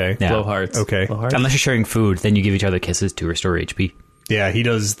 Okay. Yeah. Blow hearts. Okay. Blow hearts? Unless you're sharing food, then you give each other kisses to restore HP. Yeah, he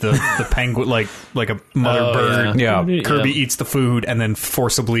does the penguin like a mother Oh, bird. yeah. Yeah. Kirby eats the food and then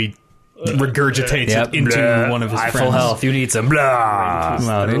forcibly regurgitates it into one of his friends. Full health. You need some blah.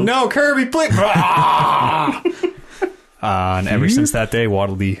 No, Kirby, please. And ever since that day,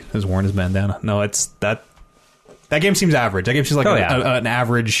 Waddle Dee has worn his bandana. No, it's that game seems average. That game seems like an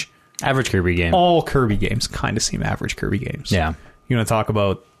average. Average Kirby game. All Kirby games kind of seem average Kirby games. Yeah. You want to talk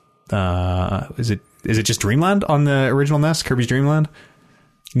about? Is it just Dreamland on the original NES? Kirby's Dreamland.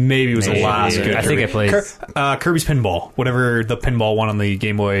 Maybe it was the last. Good I think Kirby. I played. Kirby's Pinball, whatever the pinball one on the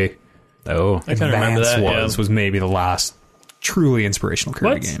Game Boy Oh, I kind of remember Advance that. was maybe the last truly inspirational Kirby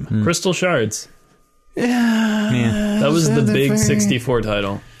What? game. Crystal Shards. yeah. That was the big 64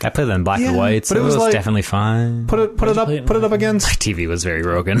 title. I played that in black and white, so but it was like- definitely fine. Put it up play it in put it up against My TV was very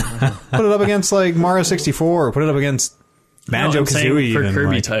broken. put it up against like Mario 64, or put it up against Banjo I'm saying Kazooie. for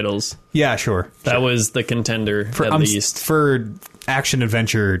Kirby like, titles. yeah, sure. That was the contender at least. For action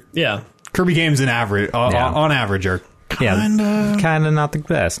adventure Yeah. Kirby games on average on average are kind of not the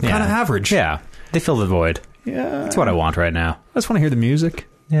best. Yeah. average. Yeah, they fill the void. Yeah, That's what I want right now. I just want to hear the music.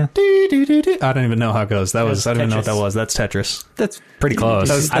 Yeah, I don't even know how it goes. I don't even know what that Tetris. was. That's Tetris. that's pretty close.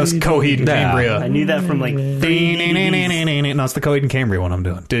 That was Coheed and Yeah. Cambria. I knew that from like 3 DVDs. No, it's the Coheed and Cambria one I'm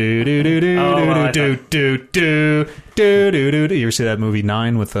doing. You ever see that movie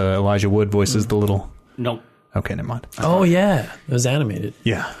 9 with Elijah Wood voices the little... Nope. Okay, never mind. Oh, yeah. It was animated.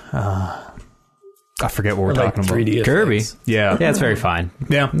 Yeah. I forget what we're Like talking about. 3D Kirby. effects. Yeah. Yeah, it's very fine.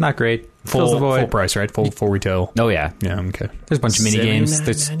 Yeah. Not great. Fills the Full void. price, right? Full retail. Oh yeah, Yeah, okay. there's a bunch of mini games.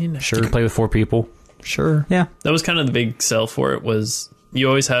 $79.99. You can play with 4 people. Sure. Yeah, That was kind of the big sell for it was you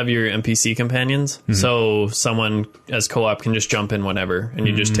always have your NPC companions. So someone as co-op can just jump in whenever and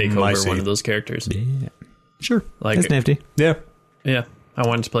you just take over see. one of those characters. Sure. Like it's nifty. Yeah. yeah. I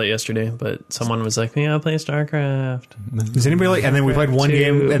wanted to play it yesterday, but someone was like, "Yeah, I'll play StarCraft." Does anybody like... And then we played one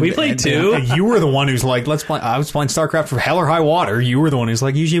game... And, We played two. And you were the one who's like, let's play... I was playing StarCraft for hell or high water. You were the one who's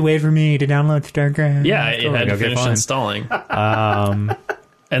like, you should wait for me to download StarCraft. Yeah, it had to Okay, finish fine. installing. You And guys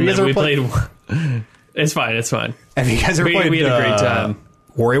then ever we play- played. It's fine. It's fine. Have you guys ever We played... had a great time.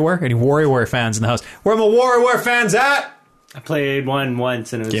 WarioWare? Any WarioWare fans in the house? Where are my WarioWare fans at? I played one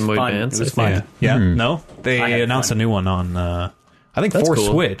once and it was Game Boy fun. Advance, It was I fun. think. Yeah. No? They I had announced fun. a new one on... I think That's for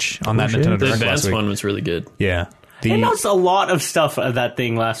cool. Switch on that Nintendo The Direct last advanced week. one was really good. Yeah. They announced a lot of stuff of that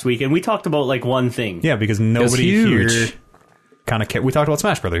thing last week, and we talked about like one thing. Yeah, because nobody huge. here kind of cared. We talked about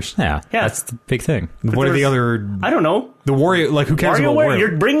Smash Brothers. Yeah, Yeah. that's the big thing. What are the other... I don't know. The Wario... Like, who cares about WarioWare, Wario?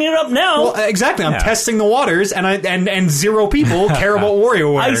 you're bringing it up now. Well, exactly. I'm Yeah. testing the waters, and 0 people care about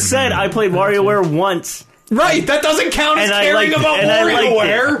WarioWare. I said I played WarioWare once. Right, that doesn't count as And I caring liked about it, and I liked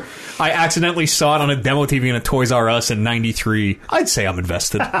WarioWare. I accidentally saw it on a demo TV in a Toys R Us in '93. I'd say I'm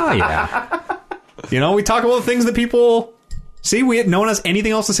invested. Oh yeah, You know, we talk about things that people see. No one has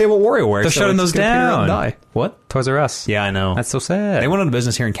anything else to say about WarioWare. they're so shutting it's those gonna peter out and down. die. What? Toys R Us. Yeah, I know. That's so sad. They went out of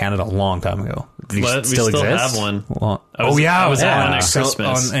business here in Canada a long time ago. But we still still exist? have one. Well, I was on at So-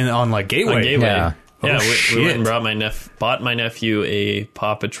 Christmas. on like Gateway. On Gateway. Yeah. Yeah, Oh, we shit. went and bought my nephew a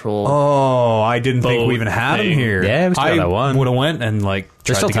Paw Patrol. Oh, I didn't think Boat we even had them thing. here. Yeah, we still I have that one. would have went and like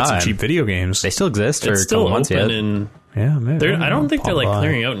tried still to get some time. cheap video games. They still exist for It's a still couple months open yet. and Yeah, maybe. I don't think they're like Pop by.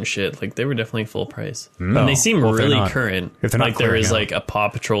 clearing out and shit. Like they were definitely full price, Oh, and they seem well, if they're really not- current. if they're not like there clearing is out. like a Paw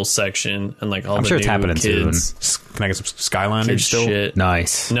Patrol section and like all I'm the sure new it's happening kids, Can I get some Skylanders kids still? shit.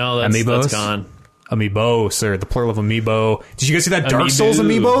 Nice. No, that's Amiibos? gone. Amiibo, sir. The plural of amiibo. Did you guys see that Dark Amiibo. Souls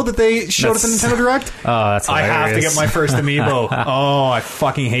amiibo that they showed at the That's- Nintendo Direct? Oh, that's I have to hilarious. get my first amiibo. Oh, I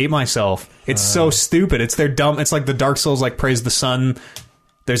fucking hate myself. It's so stupid. It's their dumb. It's like the Dark Souls like praise the sun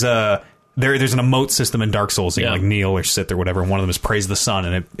there's an emote system in Dark Souls. You can, like, kneel or sit or whatever, and one of them is praise the sun,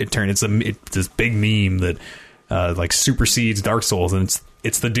 and it's this big meme that like supersedes Dark Souls, and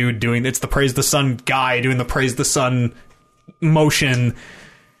it's the dude doing the praise the sun guy doing the praise the sun motion.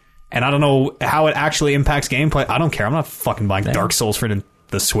 And I don't know how it actually impacts gameplay. I don't care. I'm not fucking buying Dark Souls for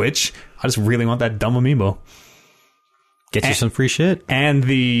the Switch. I just really want that dumb amiibo. Get you some free shit. And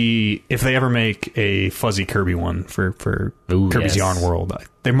if they ever make a fuzzy Kirby one for Kirby's Yarn World,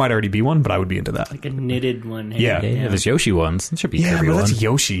 there might already be one, but I would be into that. Like a knitted one. Yeah. There's Yoshi ones. There should be Yeah, Kirby but ones. that's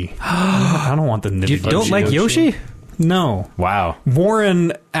Yoshi. I don't want the knitted. You don't like Yoshi? No. Wow.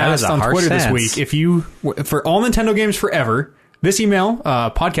 Warren asked is a on harsh Twitter stance. this week, if you, for all Nintendo games forever, this email,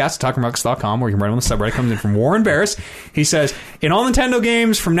 podcast@talkingrucks.com, where you can write on the subreddit, comes in from Warren Barris. He says, in all Nintendo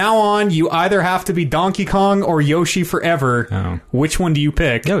games from now on, you either have to be Donkey Kong or Yoshi forever. Oh. Which one do you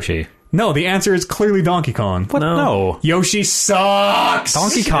pick? Yoshi. No, the answer is clearly Donkey Kong. What? No. Yoshi sucks!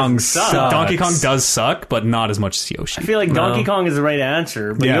 Donkey Kong sucks. Donkey Kong does suck, but not as much as Yoshi. I feel like Donkey Kong is the right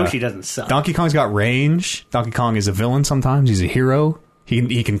answer, but Yoshi doesn't suck. Donkey Kong's got range. Donkey Kong is a villain sometimes. He's a hero.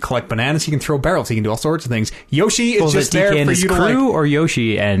 He can collect bananas. He can throw barrels. He can do all sorts of things. Yoshi is just there for you to crew, like, or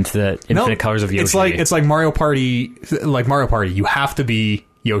Yoshi and the infinite colors of Yoshi. It's like Mario Party. Like Mario Party, you have to be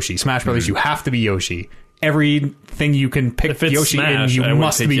Yoshi. Smash Brothers, you have to be Yoshi. Everything you can pick If it's Yoshi Smash, in, I you would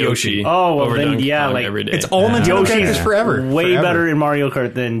must take be Yoshi. Oh, well over then, Donkey yeah, Kong like, every day. It's all Nintendo characters forever. Way better in Mario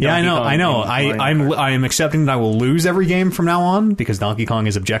Kart than Yeah, Donkey I know. Kong I know. I am accepting that I will lose every game from now on because Donkey Kong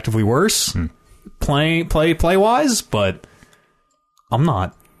is objectively worse, play wise. But I'm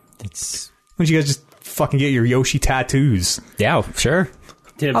not. Why don't you guys just fucking get your Yoshi tattoos? Yeah, sure.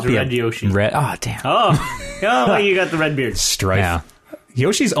 Tibbs, I'll be red Yoshi. Red. Oh, damn. Oh, you got the red beard. Strife. Yeah.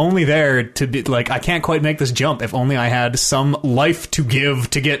 Yoshi's only there to be like, I can't quite make this jump. If only I had some life to give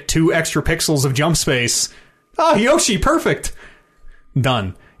to get 2 extra pixels of jump space. Oh, Yoshi, perfect.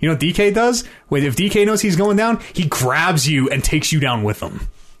 Done. You know what DK does? Wait, if DK knows he's going down, he grabs you and takes you down with him.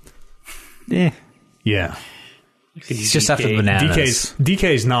 Yeah. He's just after the bananas.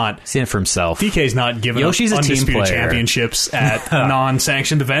 DK's not. Seeing it for himself. DK's not giving Yoshi's up a team undisputed player. championships at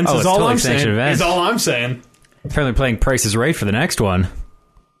non-sanctioned events. Oh, is it's all totally I'm saying. sanctioned events. Is all I'm saying. Apparently playing Price is Right for the next one.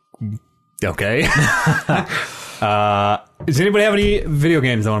 Okay. Does anybody have any video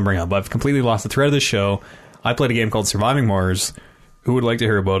games they want to bring up? I've completely lost the thread of this show. I played a game called Surviving Mars. Who would like to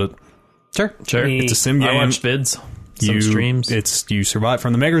hear about it? Sure. Sure. Me. It's a sim game. I watch vids, some streams. You survive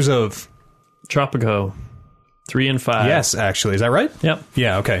from the makers of... Tropico 3 and 5. Yes, actually. Is that right? Yep.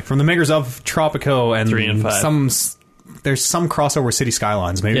 Yeah, okay. From the makers of Tropico and 3 and 5. There's some crossover with City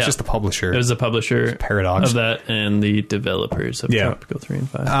Skylines. Maybe it's Yeah. just the publisher. It was the publisher Paradox. of that and the developers of Tropico 3 and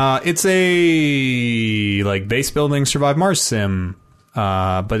 5. It's a like base building Survive Mars sim,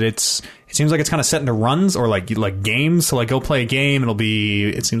 but it seems like it's kind of set into runs or like games. So like go play a game,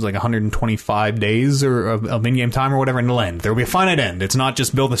 it seems like 125 days or of in-game time or whatever, and it'll end. There will be a finite end. It's not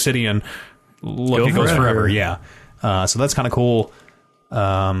just build a city and look, it goes forever. Yeah, so that's kind of cool.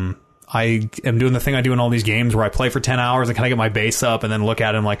 I am doing the thing I do in all these games where I play for 10 hours and kind of get my base up and then look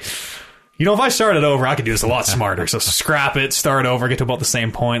at it and I'm like, you know, if I started over, I could do this a lot smarter. So scrap it, start over, get to about the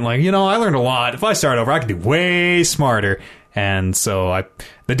same point. Like, you know, I learned a lot. If I start over, I could do way smarter. And so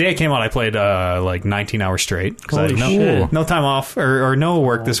the day it came out, I played like 19 hours straight. Because I had no time off or no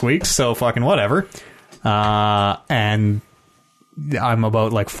work this week. So fucking whatever. And I'm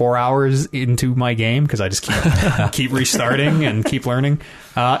about like 4 hours into my game because I just keep restarting and keep learning.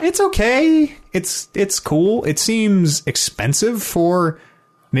 It's okay. It's cool. It seems expensive for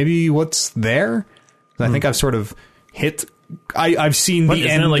maybe what's there. I think I've sort of hit. I've seen the Isn't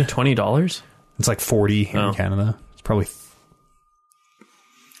end. it like $20? It's like 40 here in Canada. It's probably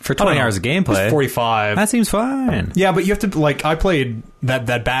For 20 hours of gameplay. It's 45. That seems fine. Yeah, but you have to, like, I played that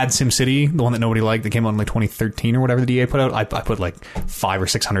bad SimCity, the one that nobody liked, that came out in like 2013 or whatever the DA put out. I put like 500 or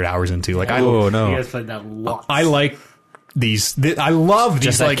 600 hours into. Like, Oh, no. You guys played that lots. I like I love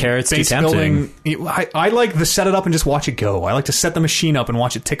these that like carrot's too base tempting. building. I like to set it up and just watch it go. I like to set the machine up and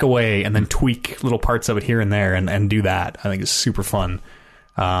watch it tick away and then tweak little parts of it here and there and do that. I think it's super fun.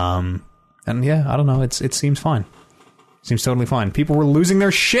 And yeah, I don't know. It seems fine. Seems totally fine. People were losing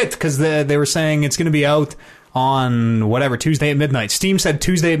their shit because they were saying it's going to be out on whatever, Tuesday at midnight. Steam said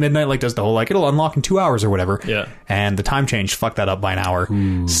Tuesday at midnight, like does the whole, like, it'll unlock in 2 hours or whatever. Yeah. And the time change fucked that up by an hour.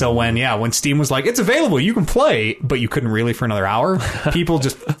 So when Steam was like, it's available, you can play, but you couldn't really for another hour, people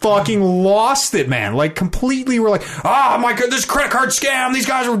just fucking lost it, man. Like, completely were like, oh my god, this credit card scam, these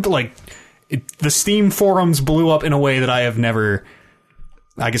guys are like, the Steam forums blew up in a way that I have never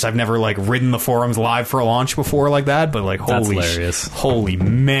I guess I've never like ridden the forums live for a launch before like that, but like holy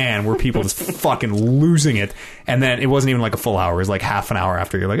man, were people just fucking losing it. And then it wasn't even like a full hour. It was like half an hour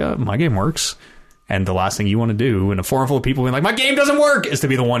after. You're like, oh, my game works. And the last thing you want to do in a forum full of people being like, my game doesn't work, is to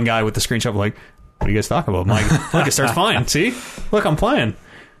be the one guy with the screenshot like, what do you guys talk about? Look, it starts fine. See? Look, I'm playing.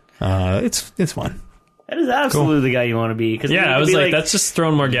 It's fun. That is absolutely the guy you want to be. Yeah, I was like, that's just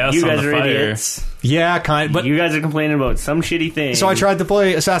throwing more gas you on guys the are fire. idiots. Yeah, but you guys are complaining about some shitty thing. So I tried to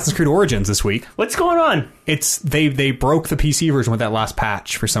play Assassin's Creed Origins this week. What's going on? It's they broke the PC version with that last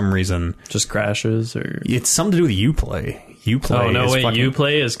patch for some reason. Just crashes, or it's something to do with Uplay. Uplay. Oh no, is wait, fucking,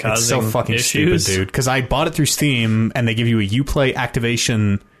 Uplay is causing it's so fucking issues? stupid, dude. Because I bought it through Steam, and they give you a Uplay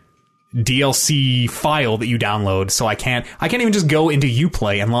activation DLC file that you download. So I can't even just go into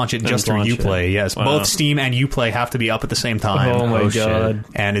Uplay and launch it just through Uplay. It. Yes, wow. Both Steam and Uplay have to be up at the same time. Oh my god!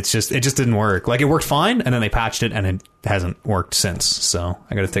 And it just didn't work. Like it worked fine, and then they patched it, and it hasn't worked since. So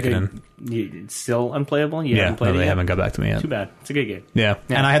I got to take it in. It's still unplayable? Yeah, no, they haven't got back to me yet. Too bad. It's a good game. Yeah,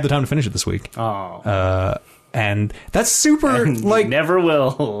 and I had the time to finish it this week. Oh. And that's super, like... Never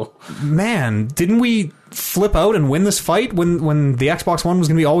will. Man, didn't we flip out and win this fight when the Xbox One was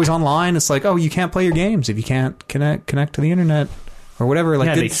going to be always online? It's like, oh, you can't play your games if you can't connect to the internet or whatever. Like,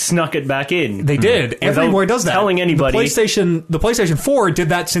 yeah, they snuck it back in. They did. Everywhere does that. Telling anybody. The PlayStation 4 did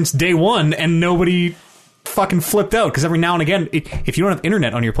that since day one, and nobody fucking flipped out, because every now and again, if you don't have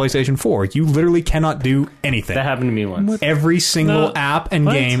internet on your PlayStation 4, you literally cannot do anything. That happened to me once. Every single app and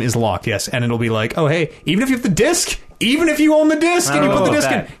game is locked, yes. And it'll be like, oh, hey, even if you have the disc, even if you own the disc and you put the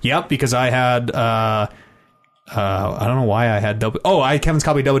disc in. Yep, because I had, I don't know why I had, I had Kevin's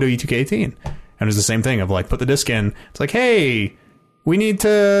copy of WWE 2K18. And it was the same thing of like, put the disc in. It's like, hey, we need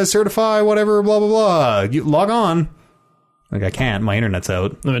to certify whatever, blah, blah, blah. You log on. Like, I can't. My internet's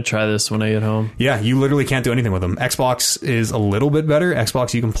out. I'm going to try this when I get home. Yeah, you literally can't do anything with them. Xbox is a little bit better.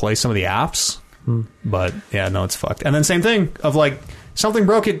 Xbox, you can play some of the apps. But, yeah, no, it's fucked. And then same thing of, like, something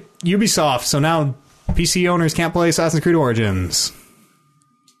broke at Ubisoft, so now PC owners can't play Assassin's Creed Origins.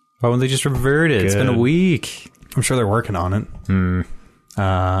 Why wouldn't they just revert it? It's been a week. I'm sure they're working on it.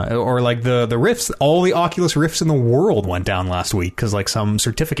 Or like the Rifts, all the Oculus Rifts in the world went down last week because like some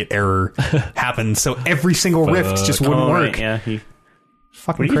certificate error happened, so every single Rift just wouldn't work. Right, yeah,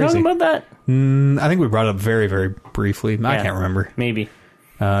 fucking were you crazy. talking about that? I think we brought it up very, very briefly. I can't remember. Maybe.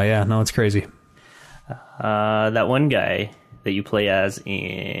 Yeah, no, it's crazy. That one guy that you play as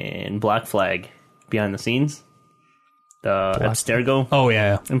in Black Flag behind the scenes, the Abstergo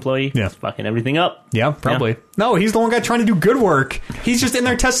employee, fucking everything up. Yeah, probably. No, he's the one guy trying to do good work. He's just in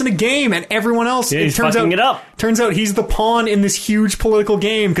there testing a game, and everyone else, it turns out he's the pawn in this huge political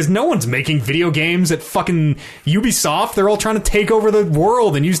game, because no one's making video games at fucking Ubisoft. They're all trying to take over the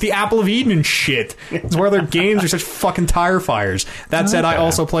world and use the Apple of Eden and shit. It's where their games are such fucking tire fires. That said, I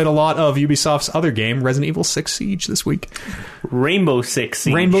also played a lot of Ubisoft's other game, Resident Evil 6 Siege, this week. Rainbow Six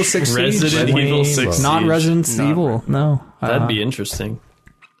Siege. Resident Evil 6 Siege. Not Resident Evil, no. That'd be interesting.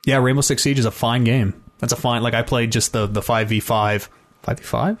 Yeah, Rainbow Six Siege is a fine game. That's a fine... Like, I played just the 5v5...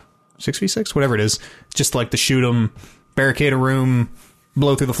 5v5? 6v6? Whatever it is. Just, like, the shoot 'em, barricade a room,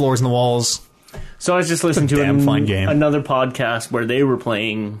 blow through the floors and the walls. So I was just listening to fine game. another podcast where they were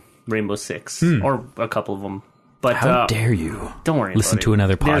playing Rainbow Six. Or a couple of them. But how dare you? Don't worry Listen about to it.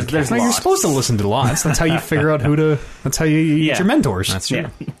 another podcast. There's Like, you're supposed to listen to lots. That's how you figure out who to... That's how you get your mentors. That's true.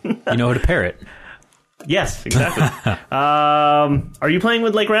 You know how to pair it. Yes, exactly. Are you playing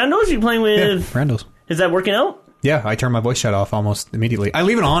with like randos? Are you playing with randos? Is that working out? Yeah, I turn my voice chat off almost immediately. I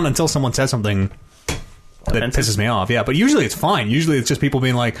leave it on until someone says something that pisses me off. Yeah, but usually it's fine. Usually it's just people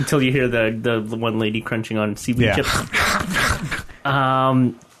being like... Until you hear the one lady crunching on CB chips.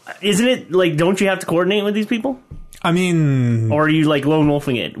 Isn't it like, don't you have to coordinate with these people? I mean... Or are you like lone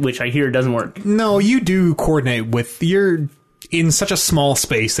wolfing it, which I hear doesn't work? No, you do coordinate with... You're in such a small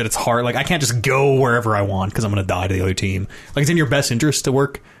space that it's hard. Like, I can't just go wherever I want because I'm going to die to the other team. Like, it's in your best interest to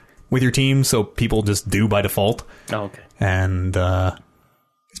work with your team, so people just do by default. Oh, okay. And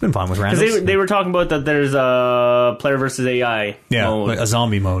it's been fun with randos. Because they were talking about that there's a player versus AI mode. Like a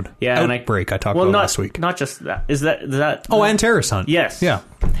zombie mode. Yeah, Outbreak, I talked about last week. Not just that. Is that... Oh, and Terrorist Hunt. Yes. Yeah.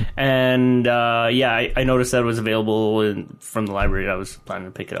 And, I noticed that it was available from the library. I was planning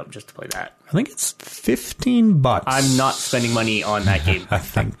to pick it up just to play that. I think it's $15. I'm not spending money on that game. I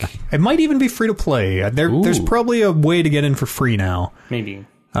think. It might even be free to play. There's probably a way to get in for free now. Maybe.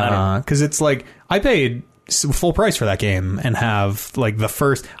 Because it's like, I paid full price for that game and have like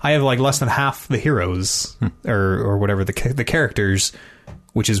I have like less than half the heroes or whatever, the characters,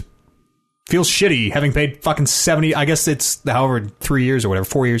 which feels shitty having paid fucking 70. I guess it's however 3 years or whatever,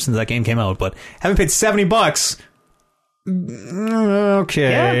 4 years since that game came out, but having paid $70 Okay,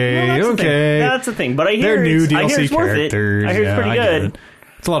 that's the okay. thing. That's the thing. But I hear They're new I hear DLC it's worth it. characters. I hear it's pretty I get good. it.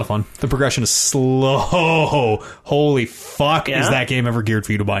 It's a lot of fun. The progression is slow. Holy fuck, Yeah? is that game ever geared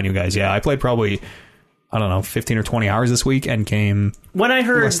for you to buy new guys? Yeah, I played probably, I don't know, 15 or 20 hours this week and came When I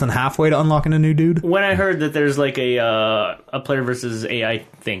heard less than halfway to unlocking a new dude. when I heard that there's like a player versus AI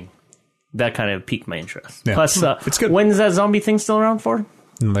thing, that kind of piqued my interest. Yeah. Plus, It's good. When's that zombie thing still around for?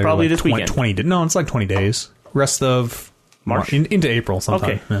 They're Probably like this weekend. 20, no, it's like 20 days. Rest of March? into April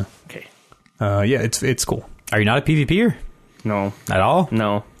sometime. Okay. Yeah. Okay. Yeah, it's cool. Are you not a PvPer No. at all?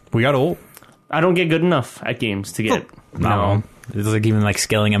 No. We got old. I don't get good enough at games to get. No. It's like even like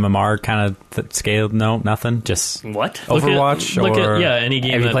scaling MMR kind of scaled. No, nothing. Just What? Look at- Overwatch look at- or yeah, any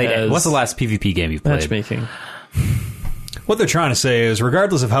game Have you that played? has What's the last PvP game you've played? matchmaking. What they're trying to say is,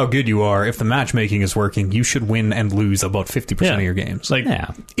 regardless of how good you are, if the matchmaking is working, you should win and lose about 50% of your games. Like,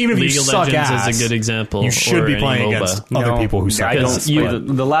 Yeah. Even if League you of suck Legends ass, is a good example. you should or be any playing MOBA. against other people who suck I don't. ass. You-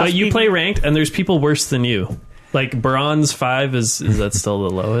 the last But you PvP play ranked, and there's people worse than you. Like Bronze 5 is that still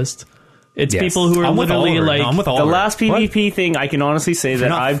the lowest? It's Yes. people who are I'm with literally Oliver. like No, I'm with The Oliver. last PvP thing I can honestly say that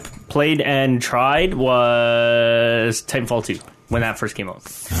not- I've played and tried was Titanfall 2 when that first came out.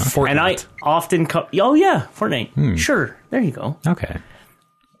 Fortnite. And I often oh yeah, Fortnite. Sure. There you go. Okay.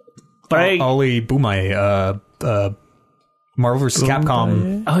 But I Ollie Boumai, Marvel vs.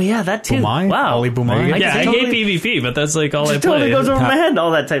 Capcom. oh yeah, that too. Boumai? Wow. Ollie Boumai? yeah, I totally- hate PvP, but that's like all I It totally play. goes over my head,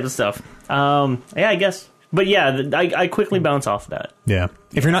 all that type of stuff. Yeah, I guess. But yeah, I quickly bounce off that. Yeah.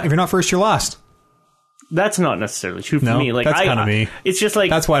 If you're not first, you're last. That's not necessarily true for No, me. Like that's kinda me. It's just like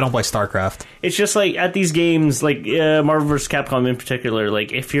That's why I don't play StarCraft. it's just like at these games, like Marvel vs. Capcom in particular.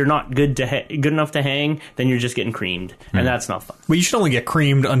 Like if you're not good enough to hang, then you're just getting creamed, and that's not fun. But you should only get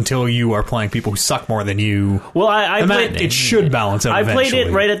creamed until you are playing people who suck more than you. Well, I played. It should balance out. I played it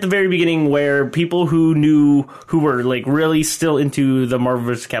eventually. right at the very beginning, where people who were like really still into the Marvel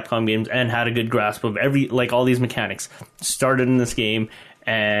vs. Capcom games and had a good grasp of all these mechanics started in this game,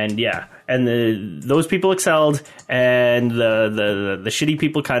 and yeah, and those people excelled, and the shitty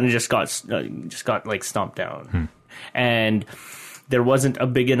people kind of just got like stomped down, and there wasn't a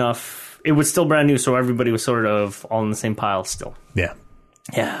big enough. It was still brand new, so everybody was sort of all in the same pile still. Yeah.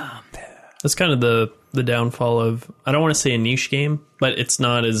 Yeah. That's kind of the downfall of, I don't want to say a niche game, but it's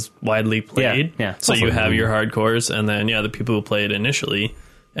not as widely played. Yeah. So you have your hardcores, and then the people who play it initially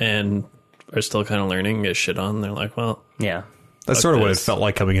and are still kind of learning, get shit on. They're like, well, Yeah. That's Fuck sort of what it this. felt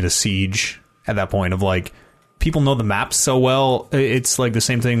like coming into Siege at that point of like, people know the maps so well. It's like the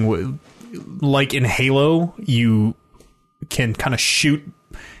same thing like in Halo, you can kind of shoot.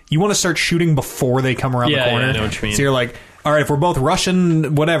 You want to start shooting before they come around the corner. I know what you mean. So you're like, all right, if we're both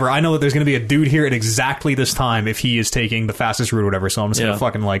Russian, whatever, I know that there's going to be a dude here at exactly this time if he is taking the fastest route or whatever. So I'm just going to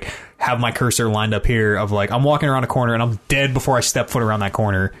fucking like have my cursor lined up here of like, I'm walking around a corner and I'm dead before I step foot around that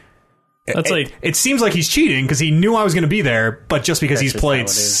corner. that's like, It seems like he's cheating because he knew I was going to be there, but just because he's just how played it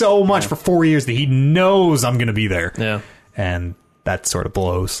is. so much for 4 years that he knows I'm going to be there. yeah. And that sort of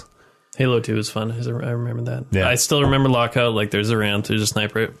blows. Halo 2 is fun. I remember that. Yeah. I still remember Lockout. Like, there's a ramp, there's a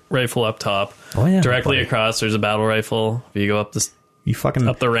sniper rifle up top. Oh, yeah. Directly Buddy. across, there's a battle rifle. If you go up this, You fucking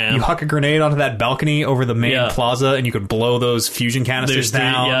Up the ramp. You huck a grenade onto that balcony over the main Yeah. plaza, and you could blow those fusion canisters There's the-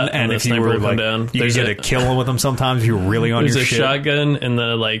 down. yeah, and and the if you sniper were will come like, down. you could There's get a- a kill with them sometimes if you were really on there's your a shit. shotgun in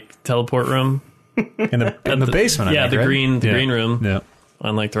the like teleport room. in the basement. I Yeah, think, the right? green Yeah. room Yeah.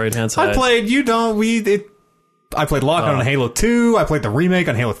 on like the right hand side. I played. I played Lockout on Halo 2. I played the remake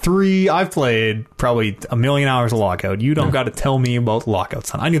on Halo 3. I've played probably a million hours of Lockout. You don't got to tell me about Lockout,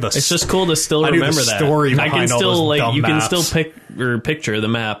 son. I knew the. It's just cool to still I knew the remember that. story I can behind all still those like dumb you can maps. still picture the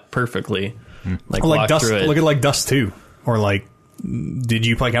map perfectly. Like like walk Dust. through it. Look at like Dust 2, or like. Did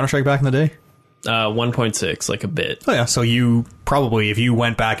you play Counter-Strike back in the day? 1.6, like a bit. Oh yeah, so you probably, if you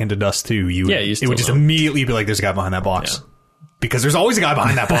went back into Dust 2, you it still would just know. immediately be like, "There's a guy behind that box," because there's always a guy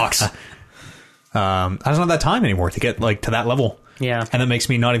behind that box. I don't have that time anymore to get like to that level. Yeah. And that makes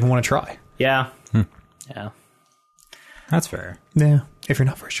me not even want to try. Yeah. Yeah. That's fair. Yeah, if you're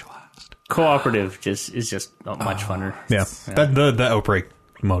not first, you're last. Cooperative is just not much funner. Yeah, that the Outbreak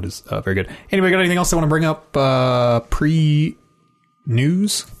mode is very good. Anyway, got anything else they want to bring up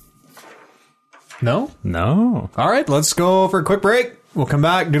pre-news? No? No. All right, let's go for a quick break. We'll come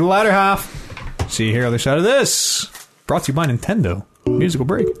back, do the latter half. See you here on the other side of this. Brought to you by Nintendo. Musical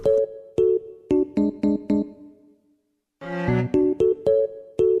break.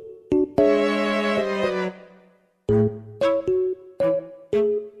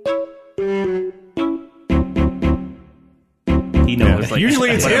 He knows. Like, Usually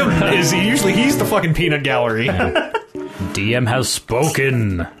it's him. Usually he's the fucking peanut gallery. DM has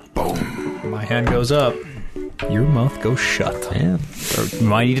spoken. My hand goes up. your mouth go shut. Yeah. Or you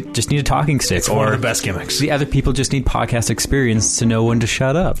might just need a talking stick. It's or one of the best gimmicks. the other people just need podcast experience to know when to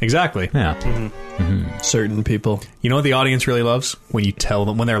shut up. Exactly. Yeah. Certain people. You know what the audience really loves? When you tell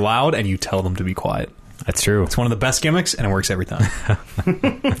them, when they're loud and you tell them to be quiet. That's true. It's one of the best gimmicks, and it works every time.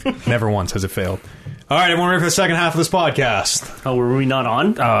 Never once has it failed. All right, everyone ready for the second half of this podcast? Oh, were we not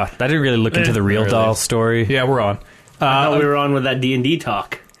on? I didn't really look into the real really. doll story. Yeah, we're on. I thought we were on with that D&D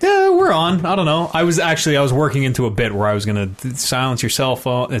talk. Yeah, we're on. I don't know. I was working into a bit where I was going to silence your cell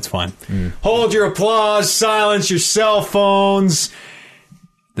phone. It's fine. Hold your applause. Silence your cell phones.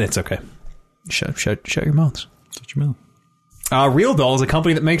 It's okay. Shut your mouths. Shut your mouth. Real Doll is a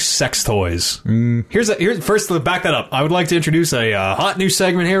company that makes sex toys. Here's first to back that up. I would like to introduce a hot new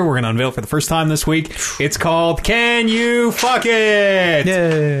segment here. We're going to unveil for the first time this week. It's called "Can You Fuck It?"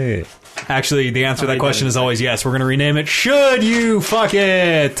 Yay. Actually, the answer to that question is always yes. We're going to rename it "Should You Fuck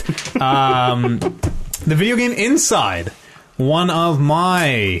It?" The video game Inside, one of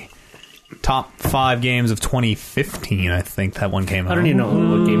my top 5 games of 2015. I think that one came out. I don't even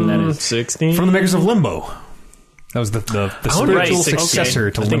know what game that is. 16? From the makers of Limbo. That was the spiritual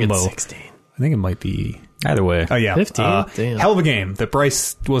successor to I think Limbo. it's 16. I think it might be. Either way. Oh yeah, 15? Damn. Hell of a game that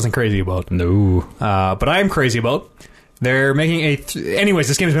Bryce wasn't crazy about. No. But I am crazy about. They're making anyways,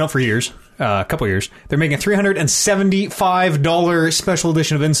 this game's been out for years, a couple years. They're making a $375 special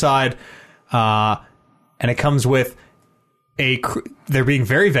edition of Inside, and it comes with they're being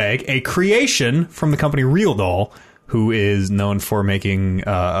very vague, a creation from the company Real Doll, who is known for making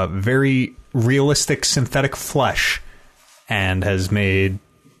a very realistic synthetic flesh, and has made.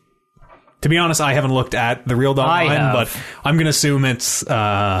 To be honest, I haven't looked at the Real Doll I line, have. but I'm going to assume it's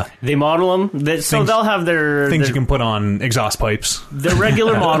They model them, so they'll have things their you can put on exhaust pipes. their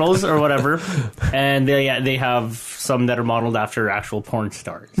regular models or whatever, and they have some that are modeled after actual porn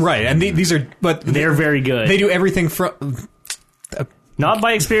stars. Right, and these are, but They're very good. they do everything from. Not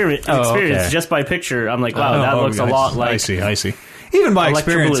by experience, okay. just by picture. I'm like, wow, that looks a lot like. I see. Even by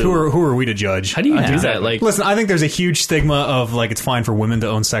Electro experience, Blue. who are we to judge? How do you do that? Like, Listen, I think there's a huge stigma of like it's fine for women to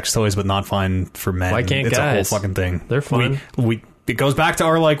own sex toys, but not fine for men. Why can't it's guys? a whole fucking thing. They're fun. It goes back to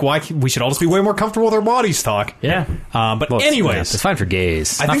our like why we should all just be way more comfortable with our bodies talk. yeah. But Well, anyways, it's fine for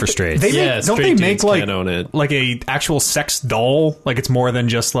gays, I not think for straights. They Yeah, make, don't straight they dudes make like can't own it. like a actual sex doll? Like it's more than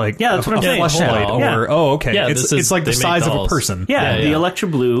just like Yeah, that's what I'm saying. fleshlight Yeah. or okay, Yeah, it's like the they make size of a dolls. person. Yeah, Yeah, the yeah. Electro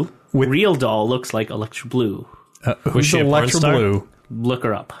Blue Real Doll looks like Electro Blue. Who's she a porn Electra star? Blue? Look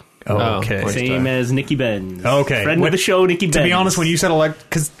her up. Oh, Oh, okay. porn Same as Nikki Benz. Okay. Friend When- of the show, Nikki Benz. To be honest, when you said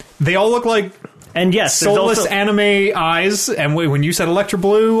because they all look like and yes, there's soulless also, anime eyes, and when you said Electra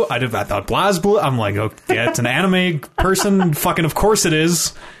Blue, I thought Blaz Blue. I'm like, oh, yeah, it's an anime person. Fucking, of course it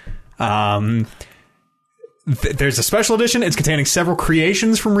is. There's a special edition. It's containing several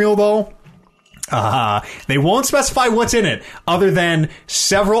creations from Real Doll. They won't specify what's in it, other than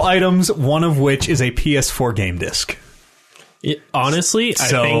several items, one of which is a PS4 game disc. Honestly,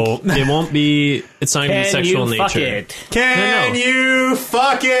 So- I think it won't be. It's not going to be can sexual you nature. fuck it? Can No. you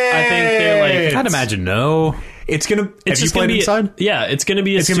fuck it? I think they're like. I'd imagine no. It's gonna. It's have you just going played to be. Inside? Yeah, it's going to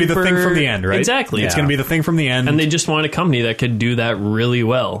be. It's gonna be the thing from the end, right? Exactly. It's gonna be the thing from the end, And they just want a company that could do that really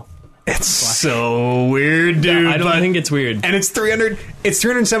well. it's so weird, dude. I don't but- think it's weird. and it's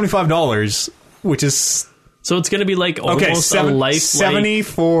 $375, which is So it's going to be like almost okay. a life 70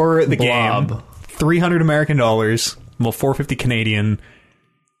 for the blob. game, $300 American dollars, well, $450 Canadian.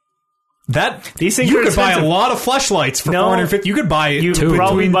 That These things you are could buy a expensive. lot of fleshlights for No. $450. You could buy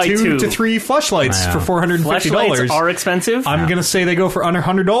probably between buy 2 two. to 3 fleshlights Yeah. for $450. Fleshlights are expensive. I'm gonna say they go for under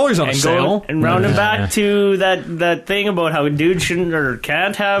 $100 on a and sale. go and round it back to that thing about how a dude shouldn't or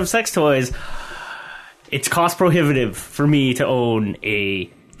can't have sex toys. It's cost prohibitive for me to own a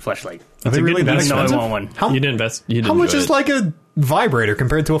fleshlight. Are they really that even though I expensive? want one. How, You didn't invest. You didn't how much enjoy is it. like a vibrator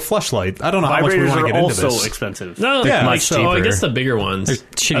compared to a fleshlight? I don't know how much we Vibrators want to are get into also this. expensive. No, Yeah, like, so- I cheaper. guess the bigger ones. They're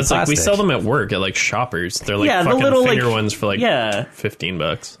shitty That's like we plastic. sell them at work at like shoppers. They're like Yeah, the fucking little, finger like- ones for like yeah.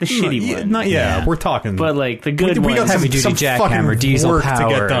 $15. The shitty Yeah, one. not we're talking. But like the good we got ones. some, Heavy-duty some jackhammer, fucking diesel work to get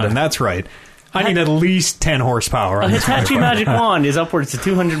powered. done. That's right. I need at least 10 horsepower. A On this Hitachi motherfucker. Magic Wand is upwards to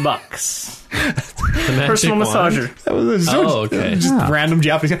 $200. The magic Personal wand? massager. That was a Oh, okay. Just random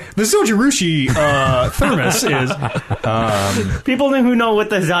Japanese guy. The Sojirushi thermos is. People who know what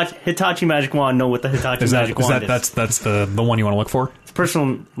the Hitachi Magic Wand know what the Hitachi Magic Wand is. That's the one you want to look for? It's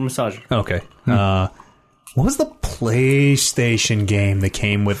personal massager. Okay. What was the PlayStation game that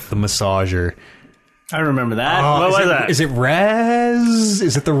came with the massager? I remember that. What was that? Is it Rez?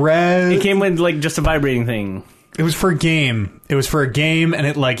 Is it the Rez? It came with like just a vibrating thing. It was for a game. It was for a game, and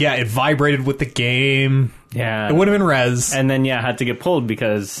it it vibrated with the game. Yeah. It would have been Rez. And then I had to get pulled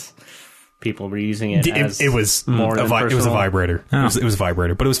because people were using it as It was more than it was a personal. vibrator. Oh. It was a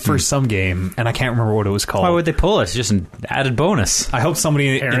vibrator, but it was for some game, and I can't remember what it was called. Why would they pull it? It's just an added bonus. I hope somebody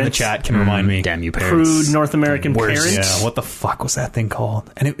in the Parents? chat can remind me. Damn you, parents. Crude North American Worst. parents. Yeah, what the fuck was that thing called?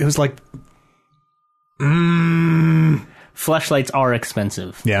 And it was like, Fleshlights are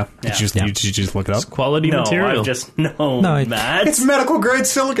expensive. yeah. Yeah. Did you just look it up? Quality No, material. I've just it- It's medical grade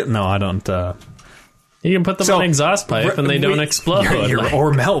silicon. No, I don't. You can put them So, on exhaust pipe and they don't explode.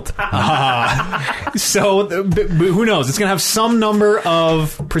 Or melt. So who knows? It's going to have some number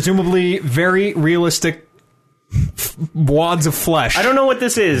of presumably very realistic wads of flesh. I don't know what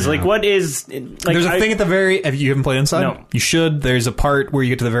this is. Like, what is? Like, There's a thing at the very. If you haven't played Inside, No. you should. There's a part where you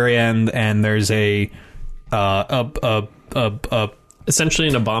get to the very end, and there's a Essentially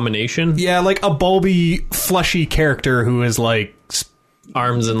an abomination. yeah, like a bulby, fleshy character who is like,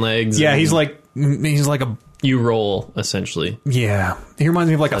 Arms and legs. yeah, and he's like a you roll, essentially. yeah. He reminds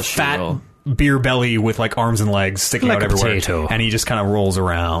me of like a Fleshy fat roll. beer belly with like arms and legs sticking Like out a everywhere, potato. and he just kind of rolls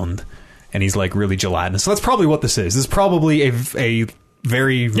around, and he's like really gelatinous. So that's probably what this is. This is probably a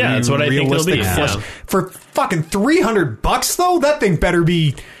very Yeah, that's what I think it'll realistic be, flesh. yeah. For fucking $300 though. That thing better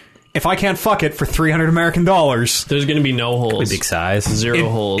be. If I can't fuck it for $300 American dollars, There's going to be no holes. Big size. Zero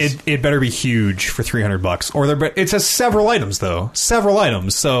holes. it better be huge for $300. Or it says several items though, several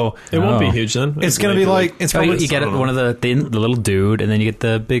items. So It won't be Oh. huge then. it's gonna be like it's Oh, probably you get it, one of the little dude, and then you get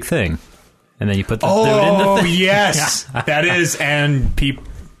the big thing, and then you put the dude in Oh the thing. yes, that is, and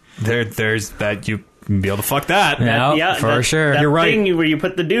there's that you can be able to fuck that. Yeah, for that, sure. That You're right. thing where you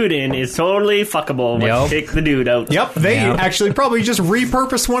put the dude in is totally fuckable. But Yep. take the dude out. Yep, they Yeah. actually probably just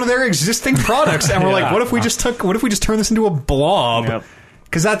repurposed one of their existing products, and we're like, what if we just turn this into a blob? Yep.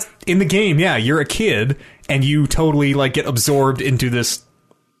 Because that's in the game. Yeah, you're a kid, and you totally like get absorbed into this.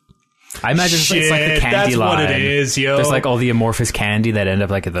 I imagine it's like the Shit, candy that's line. what it is, yo. There's like all the amorphous candy that end up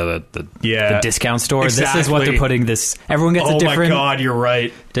like at the discount store. This is what Exactly. they're putting this. Everyone gets Oh a my different, god, you're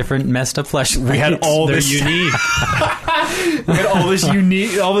right. different messed up flesh. We had all They're this unique. We had all this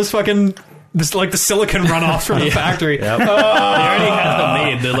unique, all this fucking. This like the silicon runoff from the factory. They already had them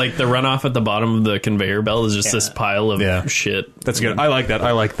made. They're like the runoff at the bottom of the conveyor belt is just this pile of Yeah. shit. That's good. I like that.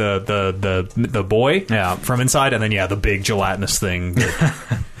 I like the boy from inside, and then the big gelatinous thing.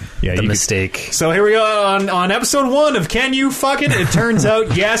 Yeah, the you mistake. So here we go on episode 1 of Can You Fuck It? It turns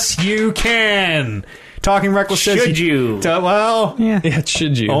out yes you can. Talking Reckless says Should you? Well, Yeah,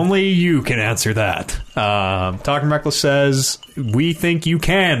 should you? only you can answer that. Talking Reckless says we think you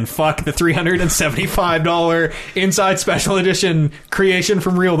can fuck the $375 Inside Special Edition creation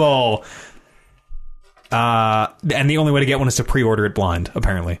from Real Doll. And the only way to get one is to pre-order it blind,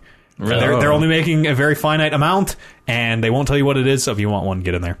 apparently. Really? They're only making a very finite amount, and they won't tell you what it is, so if you want one,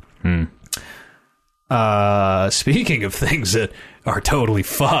 get in there. Speaking of things that are totally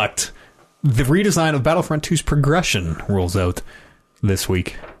fucked, the redesign of Battlefront 2's progression rolls out this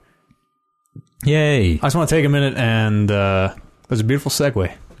week. Yay. I just want to take a minute and it was a beautiful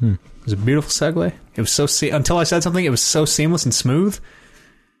segue. It was a beautiful segue. It was so until I said something, it was so seamless and smooth,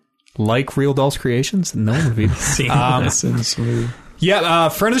 like Real Dolls Creations. No one would be Seamless and smooth. Yeah,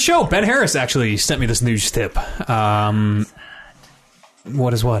 friend of the show, Ben Harris actually sent me this news tip.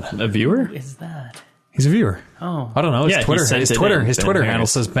 What is what? A viewer? Is that? He's a viewer. Oh, I don't know. His Yeah, he Twitter. sent His it Twitter. in, His Ben Twitter handle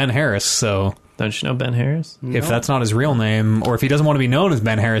Harris. says Ben Harris. So Don't you know Ben Harris? if that's not his real name, or if he doesn't want to be known as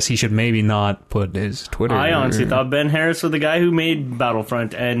Ben Harris, he should maybe not put his Twitter. I honestly thought Ben Harris was the guy who made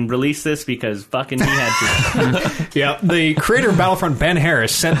Battlefront and released this because fucking he had to. Yeah, the creator of Battlefront, Ben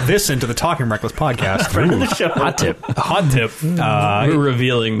Harris, sent this into the Talking Reckless podcast. Friend of the show. Hot tip. Hot tip. We're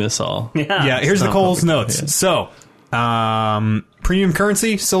revealing this all. Yeah, here's the not Cole's public, notes. yeah. So, premium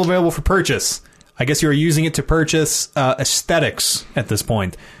currency still available for purchase. I guess you are using it to purchase aesthetics at this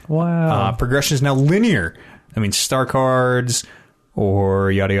point. Wow. Progression is now linear. I mean, star cards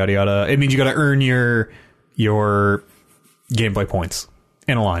or yada yada yada. It means you got to earn your gameplay points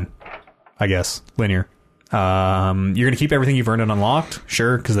in a line. I guess linear. You're going to keep everything you've earned and unlocked,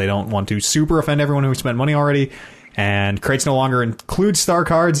 sure, because they don't want to super offend everyone who spent money already. And crates no longer include star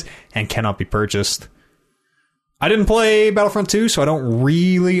cards and cannot be purchased. I didn't play Battlefront 2, so I don't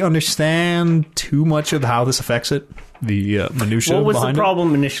really understand too much of how this affects it. The minutia. What was the behind it.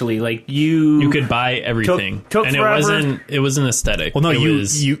 problem initially? Like you You could buy everything, Took and forever. it wasn't aesthetic. Well, no, it you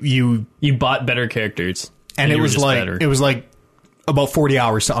was, you you bought better characters, and it you were was just like better. it was like about 40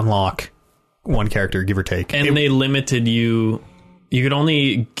 hours to unlock one character, give or take. and they limited you. You could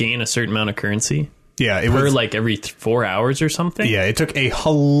only gain a certain amount of currency it per was like every 4 hours or something. yeah. It took a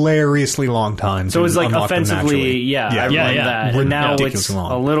hilariously long time. So it was like unlock them offensively, naturally. yeah, I yeah, learned yeah. that. And now Ridiculously it's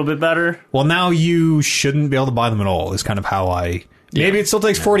long. a little bit better. Well, now you shouldn't be able to buy them at all. Is kind of how I Maybe it still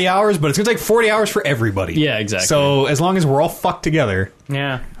takes 40 hours, but it's going to take 40 hours for everybody. Yeah, exactly. So as long as we're all fucked together,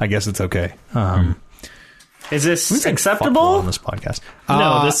 Yeah. I guess it's okay. Is this Fuckable acceptable? on this podcast?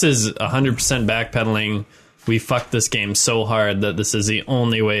 No, this is 100% backpedaling. We fucked this game so hard that this is the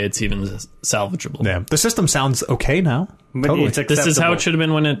only way it's even salvageable. Yeah, the system sounds okay now. But Totally. it's This is how acceptable. it should have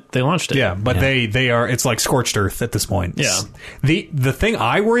been when they launched it. Yeah, but they are. It's like scorched earth at this point. Yeah. The thing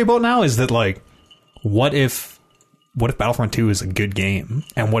I worry about now is that like, what if Battlefront 2 is a good game,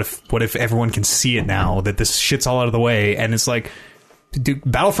 and what if everyone can see it now that this shit's all out of the way, and it's like, dude,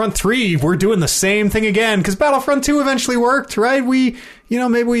 Battlefront 3, we're doing the same thing again because Battlefront 2 eventually worked, right? We,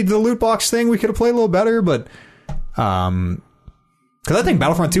 maybe the loot box thing we could have played a little better, but because I think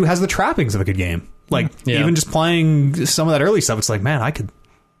Battlefront 2 has the trappings of a good game. Like even just playing some of that early stuff, it's like, man,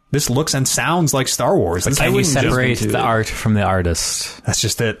 this looks and sounds like Star Wars. Like, Can you wouldn't jump separate into the it. art from the artist? that's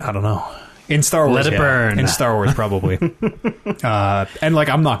just it. I don't know. In Star Wars, Let it burn. In Star Wars, probably. And like,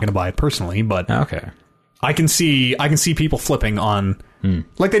 I'm not going to buy it personally, but Okay. I can see people flipping on,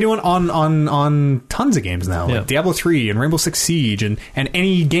 like they do on tons of games now, like Yeah. Diablo 3 and Rainbow Six Siege and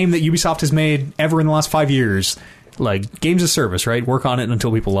any game that Ubisoft has made ever in the last 5 years. Like, games of service, right? Work on it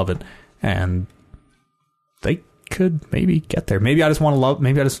until people love it, and they could maybe get there. Maybe I just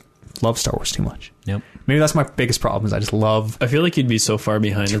love Star Wars too much. Yep. Maybe that's my biggest problem. Is I just love. I feel like you'd be so far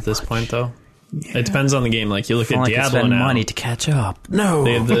behind at this point, though. Yeah. It depends on the game. Like, you look at I could Diablo spend now. money to catch up. No.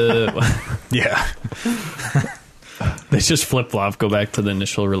 They have the... Yeah. they just flip-flop, go back to the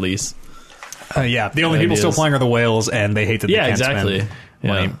initial release. Yeah. The only people still playing are the whales, and they hate that they Yeah, can't exactly. spend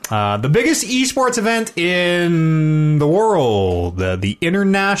money. The biggest esports event in the world, the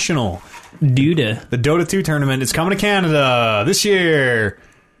International. Dude. The Dota 2 tournament is coming to Canada this year.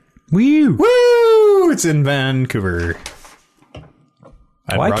 Woo. Woo! It's in Vancouver.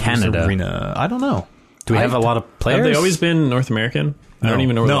 At Why Rogers Canada? Arena. I don't know. Do we have a lot of players? Have they always been North American? I don't No.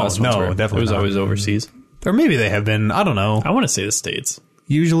 even know where the No, last ones no, were. definitely It was not. always overseas. Or maybe they have been. I don't know. I want to say the States.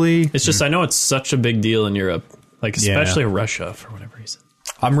 Usually, It's just, I know it's such a big deal in Europe. Like, Yeah. especially Russia, for whatever reason.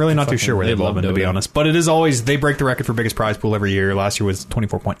 I'm really not too sure where they they've all love been, to be Dota. honest. But it is always, they break the record for biggest prize pool every year. Last year was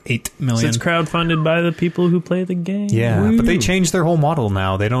 24.8 So million. it's crowdfunded by the people who play the game. Yeah, but they changed their whole model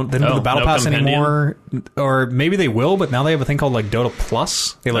now. They don't do the battle no pass compendium? anymore, or maybe they will. But now they have a thing called like Dota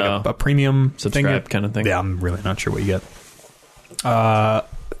Plus. They have like a premium Subscribe thing. kind of thing. Yeah, I'm really not sure what you get.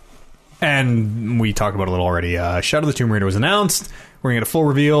 And we talked about it a little already. Shadow of the Tomb Raider was announced. We're gonna get a full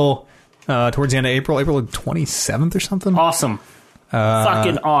reveal towards the end of April 27th or something. Awesome.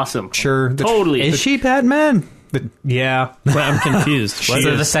 Fucking awesome. Sure, Totally. Is she Batman? yeah. Well, I'm confused. What So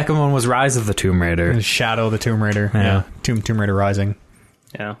is- the second one was Rise of the Tomb Raider. Shadow of the Tomb Raider. Yeah. Tomb Raider Rising.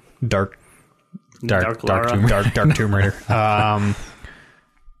 Yeah. Dark Dark Lara. Dark Tomb Raider.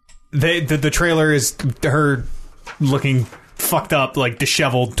 The trailer is her looking fucked up, like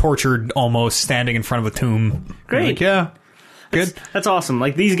disheveled, tortured, almost standing in front of a tomb. Great. Like, yeah, good. That's awesome.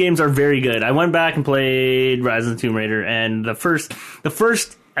 Like, these games are very good. I went back and played Rise of the Tomb Raider, and the first,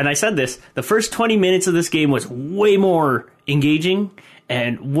 and I said this, the first 20 minutes of this game was way more engaging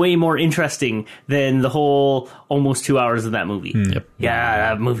and way more interesting than the whole almost 2 hours of that movie. Yep. Yeah,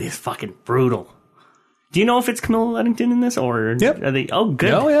 that movie is fucking brutal. Do you know if it's Camilla Luddington in this, or Yep. are they? Oh,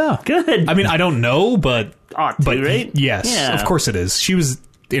 good. Oh yeah, Good. I mean, I don't know, but Ought to, right? Yes, Yeah. of course it is. She was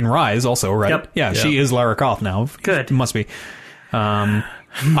in Rise also, right? Yep. Yeah, she is Lara Croft now. Good. Must be.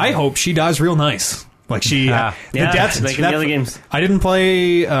 I hope she dies real nice. Like she, the Yeah, deaths. like in the other games. I didn't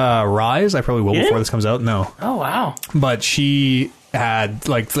play Rise. I probably will You before didn't? this comes out. No, Oh, wow. but she had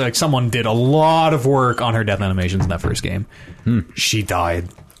like someone did a lot of work on her death animations in that first game. She died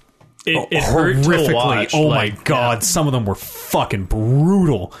It hurt to horrifically. watch. Oh like, my god, some of them were fucking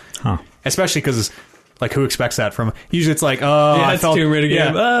brutal. Huh. Especially because, like, who expects that from? Usually it's like, I it's fell, Tomb Raider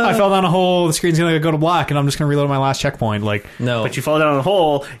game. I fell down a hole. The screen's gonna go to black, and I'm just gonna reload my last checkpoint. Like, No. But you fall down a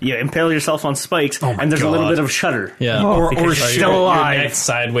hole, you impale yourself on spikes, Oh my and there's a little God. bit of shudder. Yeah. or Because she'll, she's still alive. Your neck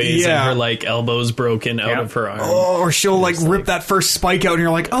sideways Yeah. and her like elbows broken out Yep. of her arm. or she'll like rip that first spike out, and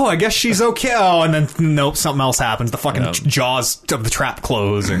you're like, oh, I guess she's okay. Oh, and then nope, something else happens. The fucking jaws of the trap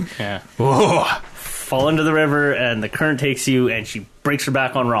close. Or, Yeah. oh. Fall into the river, and the current takes you, and she breaks her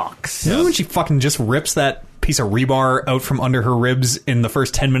back on rocks. You know when she fucking just rips that piece of rebar out from under her ribs in the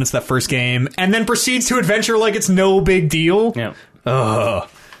first 10 minutes of that first game, and then proceeds to adventure like it's no big deal? Yeah. Ugh.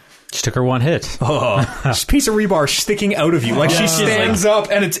 She took her one hit. Just a piece of rebar sticking out of you. Like she stands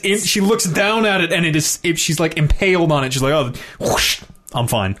up and it's in, she looks down at it and she's like impaled on it. She's like, oh, whoosh, I'm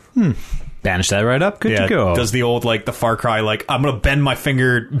fine. Banish that right up. Good Yeah, to go. does the old like the Far Cry like I'm gonna bend my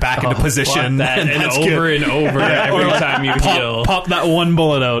finger back into position That, and that's over good. and over every time you heal. Pop that one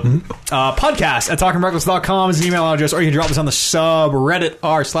bullet out. Podcast at talkingreckless.com is an email address, or you can drop us on the subreddit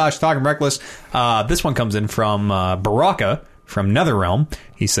r/talkingreckless. This one comes in from Baraka from Netherrealm.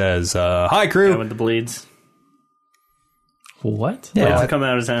 He says, "Hi crew." With the bleeds. What? Yeah. Blades coming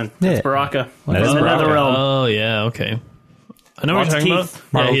out of his hand. That's Yeah. Baraka. That is From the Baraka. Netherrealm. Oh, yeah, okay. I know what Lots you're of talking teeth.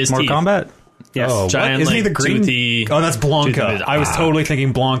 about. Yeah, he has More teeth. combat. Yes. Oh, Giant, what? Isn't he like, the green? toothy- Oh, that's Blanca. toothy- I was totally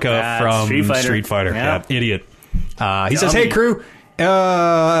thinking Blanca That's from Street Fighter. Yeah, Yeah. idiot. He says, "Hey crew,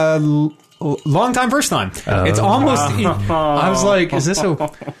 long time, first time. It's almost. I was like, is this a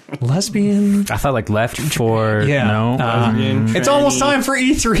lesbian? I thought like left for Yeah. no. It's almost time for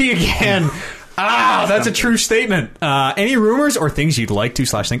E3 again." That's a true statement. Any rumors or things you'd like to /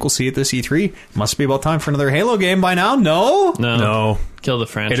 think we'll see at this E3? Must be about time for another Halo game by now. No. No. Kill the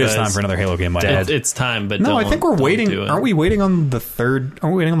franchise. It is time for another Halo game by now. It's time, but No, I think we're don't waiting. do it. Aren't we waiting on the third? Are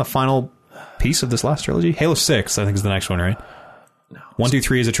we waiting on the final piece of this last trilogy? Halo 6, I think, is the next one, right? No. 1, 2,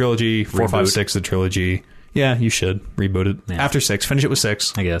 3 is a trilogy. 4, 5, 6 is a trilogy. Yeah, you should reboot it Yeah. after 6. Finish it with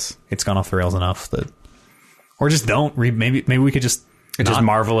 6. I guess. It's gone off the rails enough that, or just don't. Maybe we could just Just not-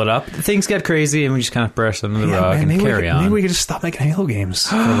 marvel it up. Things get crazy, and we just kind of brush under the rug and maybe carry on. Maybe we could just stop making Halo games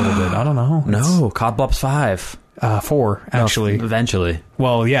for a little bit. I don't know. No, COD Blops 5. 4 actually. Eventually.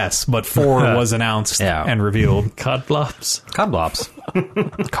 Well, yes, but 4 was announced Yeah. and revealed. COD Blops. COD Blops.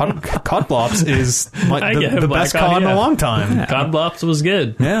 COD Blops is I get the Black best COD, COD in yeah. a long time. COD Blops was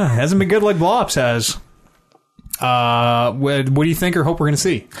good. Yeah, hasn't been good like Blops has. What do you think or hope we're going to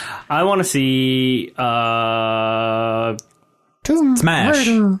see? I want to see. Smash.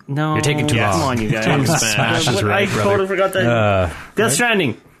 No, You're taking too Come long. on, you guys. Smash is I right, brother. totally forgot that. Death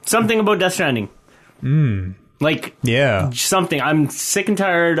Stranding. Something about Death Stranding. Like Yeah. something. I'm sick and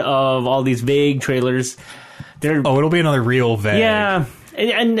tired of all these vague trailers. They're Oh, it'll be another real vague. yeah,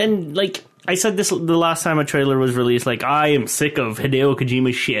 and like I said this the last time a trailer was released. Like I am sick of Hideo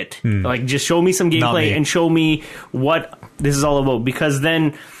Kojima shit. Like just show me some Not me. gameplay and show me what this is all about. Because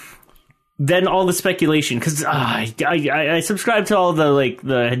then all the speculation. Because I subscribe to all the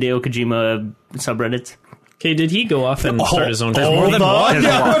the Hideo Kojima subreddits. Okay, did he go off and start his own? more than one.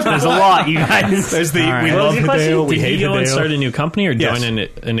 There's a lot, you guys. There's the right. we What love was your question? Hideo, we Did hate he go and Hideo. start a new company or Yes. join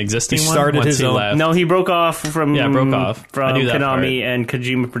an existing He one? started once his he own- left? No, he broke off from broke off. I from knew that Konami and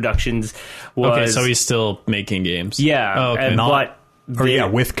Kojima Productions. Was, Okay, so he's still making games. yeah, Oh, okay. and, Not- but Or they-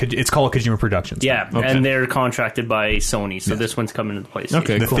 yeah, it's called Kojima Productions. yeah, Okay. and they're contracted by Sony, so this one's coming into place.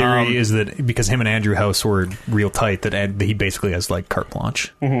 Okay, The cool. theory is that because him and Andrew House were real tight, that he basically has like carte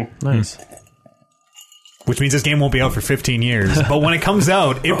blanche. Nice. Which means this game won't be out for 15 years. But when it comes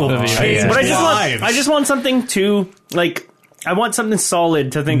out, it will That'd be change amazing. But lives. I just want something to like. I want something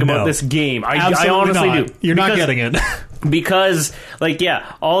solid to think No. about this game. I Absolutely honestly not. do. You're not Because- getting it. because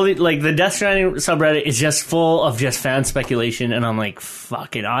all the Death Stranding subreddit is just full of just fan speculation, and I'm like,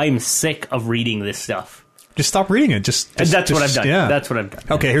 fuck it, I'm sick of reading this stuff. Just stop reading it. And that's what I've done. Yeah. That's what I've done.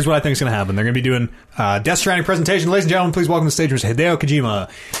 Okay, here's what I think is going to happen. They're going to be doing Death Stranding presentation. Ladies and gentlemen, please welcome to the stage Mr. Hideo Kojima.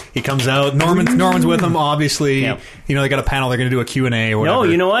 He comes out. Norman's with him, obviously. Yep. You know, they got a panel. They're going to do a Q&A or whatever. No,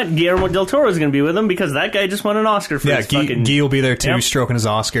 you know what? Guillermo del Toro is going to be with him because that guy just won an Oscar for Yeah, his fucking... Guy will be there too, Yep. stroking his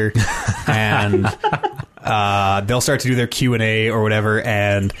Oscar. And they'll start to do their Q&A or whatever,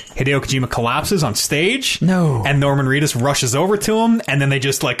 and Hideo Kojima collapses on stage. No. And Norman Reedus rushes over to him, and then they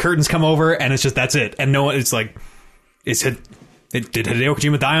just, like, curtains come over, and it's just, that's it. And no one, it's like... did Hideo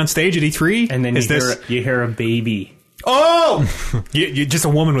Kojima die on stage at E3? And then you hear a baby. Oh! you just a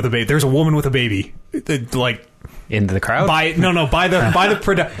woman with a baby. There's a woman with a baby. Like, Into the crowd? by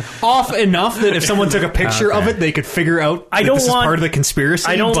the off enough that if someone took a picture of it, they could figure out I that don't this want- is part of the conspiracy.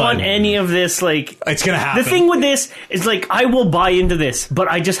 I don't but want any of this, like... It's gonna happen. The thing with this is, like, I will buy into this, but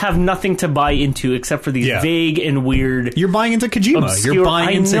I just have nothing to buy into except for these Yeah. vague and weird... You're buying into Kojima. obscure, You're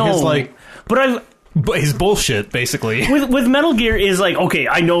buying into I know, his, like, But his bullshit, basically. with Metal Gear is like, okay,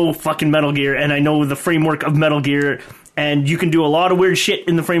 I know fucking Metal Gear, and I know the framework of Metal Gear, and you can do a lot of weird shit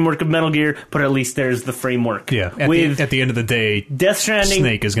in the framework of Metal Gear, but at least there's the framework. Yeah. With At the end of the day, Death Stranding,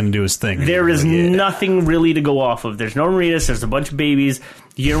 Snake is going to do his thing. there is Yeah. nothing really to go off of. There's Norman Reedus, there's a bunch of babies,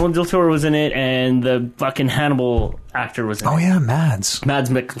 Guillermo del Toro was in it, and the fucking Hannibal actor was in Oh it. yeah, Mads. Mads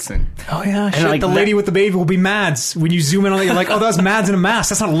Mikkelsen. Oh yeah, shit. like the that- lady with the baby will be Mads. When you zoom in on it, you're like, oh, that's Mads in a mask.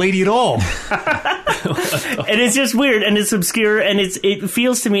 That's not a lady at all. And it's just weird, and it's obscure, and it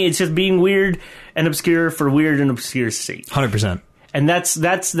feels to me it's just being weird and obscure for weird and obscure sake. 100%. And that's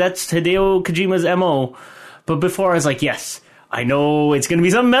Hideo Kojima's MO. But before I was like, yes, I know it's going to be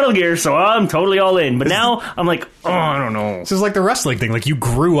some Metal Gear, so I'm totally all in. But now I'm like, oh, I don't know. This is like the wrestling thing. Like, you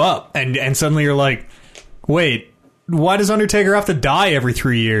grew up, and suddenly you're like, wait, why does Undertaker have to die every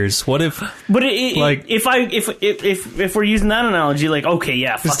 3 years? What if? But like, if we're using that analogy, like, okay,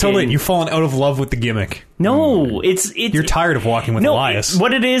 yeah, it's totally you've fallen out of love with the gimmick. No, it's you're tired of walking with Elias.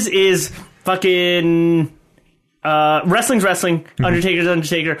 What it is fucking. Wrestling's wrestling. Undertaker's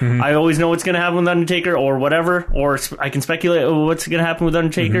Undertaker. I always know what's going to happen with Undertaker or whatever, or I can speculate what's going to happen with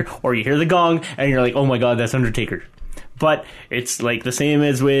Undertaker, or you hear the gong and you're like, oh my god, that's Undertaker. But it's like the same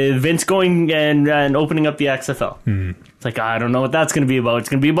as with Vince going and opening up the XFL. It's like, I don't know what that's going to be about. It's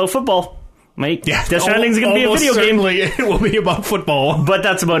going to be about football, mate. Yeah, Death Stranding's going to be a video game. It will be about football. But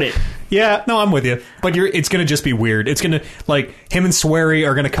that's about it. Yeah, no, I'm with you. But it's going to just be weird. It's going to, like, him and Swery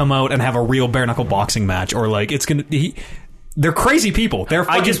are going to come out and have a real bare-knuckle boxing match. Or, like, it's going to... They're crazy people. They're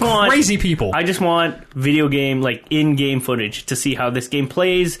crazy people. I just want video game, like, in-game footage to see how this game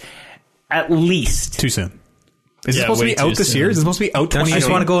plays, at least. Too soon. Is it supposed to be out this year? Is it supposed to be out 2018? You just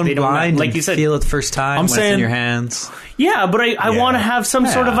want to go in blind like and you said, feel it the first time I'm when saying, it's in your hands? Yeah, but I want to have some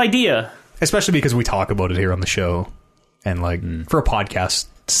sort of idea. Especially because we talk about it here on the show. And, like, for a podcast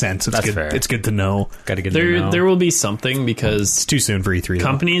sense, it's good. Fair. It's good to know. Got to get to know. There will be something because It's too soon for E3.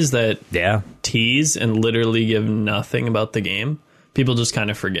 companies that Yeah. tease and literally give nothing about the game, people just kind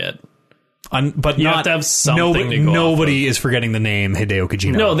of forget. But You not, have to have something to go Nobody is forgetting the name Hideo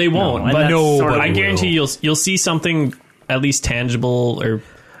Kojima. No, they won't. and but that's nobody sort of- I guarantee you'll see something at least tangible, or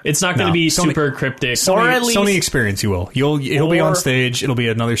it's not going to be Sony- super cryptic. Or at least- Sony experience, you will. It'll be on stage. It'll be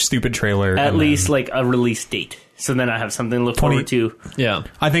another stupid trailer. At and least, then- like, a release date. So then I have something to look forward to. Yeah.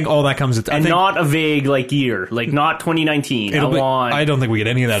 I think all that comes at And not a vague, like, year. Like, not 2019. I don't think we get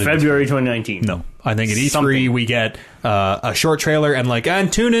any of that. February 2019. No, I think at E3 Something. we get a short trailer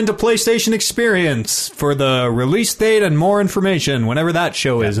and tune into PlayStation Experience for the release date and more information whenever that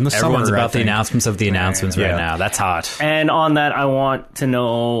show is in the Everyone's summer. I about the think. announcements of the announcements right Yeah. now. That's hot. And on that, I want to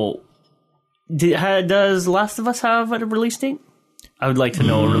know... Does Last of Us have a release date? I would like to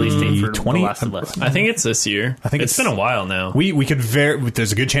know a release date for 20 The Last of Us. I think it's this year. I think it's been a while now. We could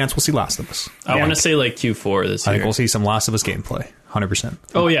there's a good chance we'll see Last of Us. I want to say like Q4 this I year. think we'll see some Last of Us gameplay, 100%.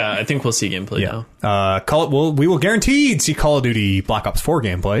 Oh yeah, I think we'll see gameplay now. We will guaranteed see Call of Duty Black Ops 4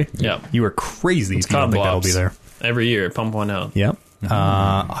 gameplay. Yeah. You are crazy if you don't COD think that'll Blocks. be there. Every year, pump one out. Yep.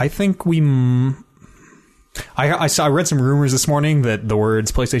 I think we. I read some rumors this morning that the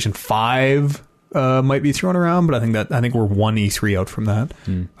words PlayStation 5 might be thrown around, but I think we're one E3 out from that.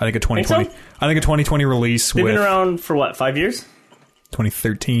 I think a 2020. Think so? I think a 2020 release. They've with been around for, what, 5 years?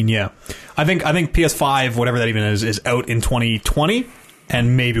 2013. Yeah, I think PS5, whatever that even is out in 2020,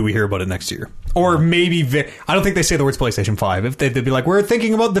 and maybe we hear about it next year. Or maybe I don't think they say the words PlayStation 5. If they'd be like, we're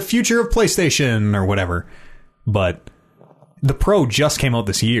thinking about the future of PlayStation or whatever. But the Pro just came out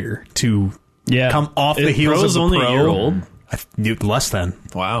this year to come off the heels Pro's of the only Pro. a year old. Less than.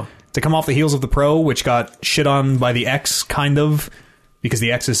 Wow. To come off the heels of the Pro, which got shit on by the X, kind of, because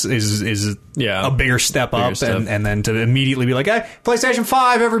the X is a bigger step up, and then to immediately be like, hey, PlayStation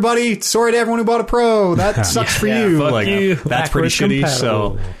 5, everybody, sorry to everyone who bought a Pro, that sucks for you. fuck Like, you. that's pretty shitty.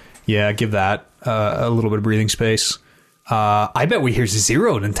 So, yeah, give that a little bit of breathing space. I bet we hear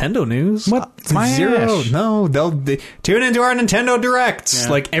zero Nintendo news. What? My Zero? ash. No, they'll tune into our Nintendo Directs.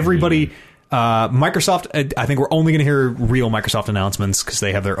 Yeah. Like everybody. Microsoft, I think we're only going to hear real Microsoft announcements because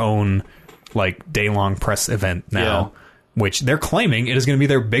they have their own like day-long press event now, which they're claiming it is going to be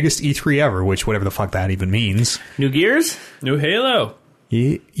their biggest E3 ever, which whatever the fuck that even means. New Gears? New Halo.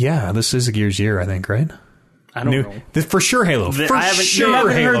 Yeah, this is a Gears year, I think, right? I don't know. For sure Halo. For I haven't, sure you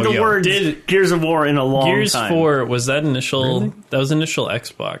haven't Halo, heard the yo. word Gears of War in a long Gears time. 4 was that initial? That was initial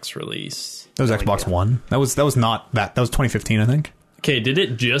Xbox release. That was Xbox One. That was not that. That was 2015, I think. Okay, did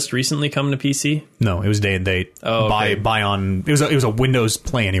it just recently come to PC? No, it was day and date. Oh, okay. Buy on. It was a Windows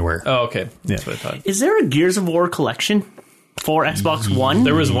Play Anywhere. Oh, okay. That's what I thought. Is there a Gears of War collection for Xbox One?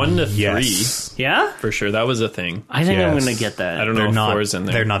 There was 1 to 3 Yes. Yeah? for sure. That was a thing. I think I'm Yes. going to get that. I don't know They're if not. 4 is in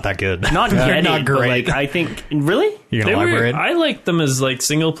there. They're not that good. Not They're getting not it, but, great. like, I think... Really? You're They gonna were, elaborate? I liked them as like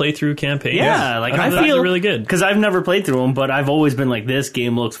single playthrough campaigns. Yeah, like I thought feel they're really good. because I've never played through them, but I've always been like, this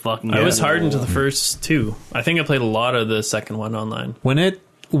game looks fucking good. I was hardened to the first 2. I think I played a lot of the second one online. When it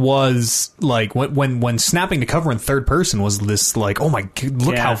was like when snapping to cover in third person was this like, oh my god,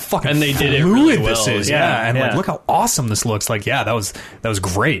 look Yeah. how fucking And they did it fluid really this well. is. Yeah, And like yeah. look how awesome this looks. Like, yeah, that was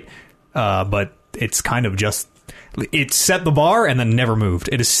great. But it's kind of just it set the bar and then never moved.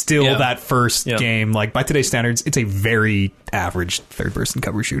 It is still Yeah. that first Yeah. game. Like, by today's standards, it's a very average third-person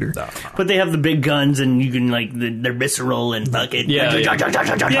cover shooter. But they have the big guns, and you can like they're visceral and fucking Yeah, you got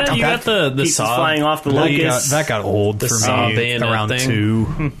the pieces saw flying off the That got, locusts. that got old The for saw me bayonet around thing.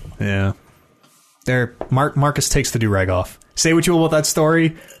 2. Yeah. There, Marcus takes the do-rag off. Say what you will about that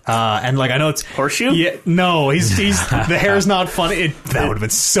story, and like I know it's Horseshoe? Yeah, no, he's the hair's not funny. That would have been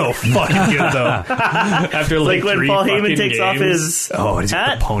so fucking good though. after like when 3 Paul Heyman fucking takes off games. his Oh, he's got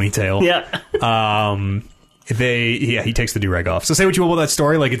hat. the ponytail. Yeah. He takes the do-rag off. So say what you will about that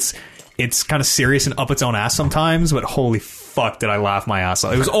story, like it's kind of serious and up its own ass sometimes, but holy fuck did I laugh my ass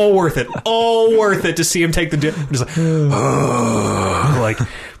off. It was all worth it to see him take the just like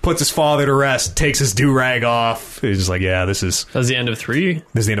puts his father to rest, takes his do-rag off. He's just like, yeah, this is That was the end of 3?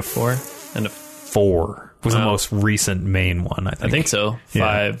 this is the end of 4. End of 4 was the Wow. most recent main one, I think. I think so.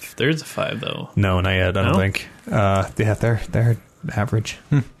 Yeah. 5. There's a 5 though. No, not yet. I don't No? think. Yeah, they're average.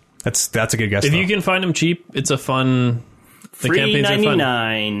 That's a good guess. If though. you can find them cheap, it's a fun. The Free campaigns are fun.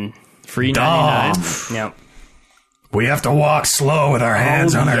 $99. Free 99. Yeah. We have to walk slow with our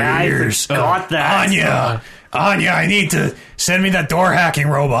hands on our yeah, I ears. forgot that. Anya, I need to send me that door hacking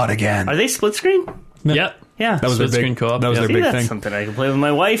robot again. Are they split screen? Yep. Yeah. That was their Split big screen co-op, That was yeah. their See, big that's thing. something I can play with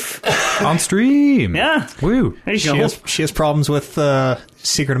my wife. On stream. Yeah. Woo. There you She go. has problems with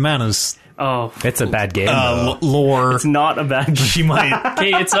Secret of Mana's Oh, It's a bad game. though. lore. it's not a bad game. She might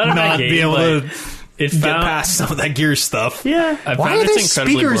Okay, it's not a bad not game. be able but to it get found, past some of that gear stuff. Yeah. I Why found are their it's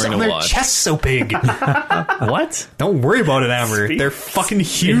incredibly speakers boring on to their watch. chests so big? What? Don't worry about it, Amber. Speak- They're fucking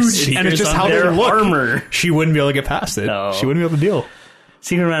huge, and it's speakers just on how they their look. armor. She wouldn't be able to get past it. No. She wouldn't be able to deal.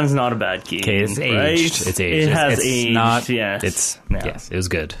 Secret Man is not a bad game. Okay, it's aged. right? It's aged. It has it's aged. Not, yes. It's Yeah. yes. It was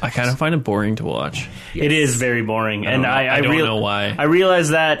good. I kind of find it boring to watch. It is very boring, and know. I don't know why. I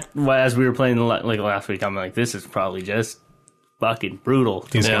realized that as we were playing like last week. I'm like, this is probably just fucking brutal.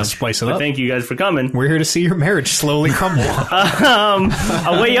 He's Yeah. gonna spice it But up. thank you guys for coming. We're here to see your marriage slowly crumble.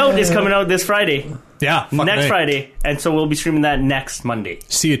 A Way Out is coming out this Friday, Yeah, fucking next A. Friday, and so we'll be streaming that next Monday.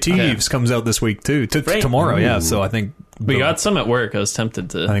 Sea of Thieves comes out this week too. Right. Tomorrow, yeah. So I think We got some at work. I was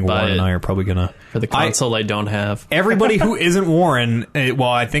tempted to I think buy Warren it and I are probably gonna. for the console I don't have. Everybody who isn't Warren, well,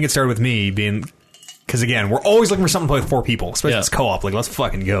 I think it started with me being. Because again, we're always looking for something to play with 4 people, especially Yeah. if it's co-op. Like, let's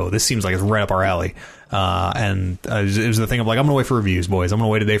fucking go. This seems like it's right up our alley. And it was the thing of like, I'm gonna wait for reviews, boys. I'm gonna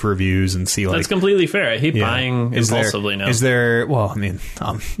wait a day for reviews and see like. That's completely fair. I hate Yeah. buying impulsively now. Is there? Well, I mean,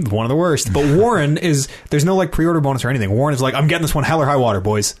 I'm one of the worst. But Warren is. There's no like pre-order bonus or anything. Warren is like, I'm getting this one hell or high water,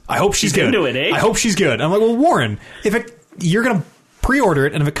 boys. I hope she's good. into it, eh? I hope she's good. I'm like, well, Warren, you're gonna pre-order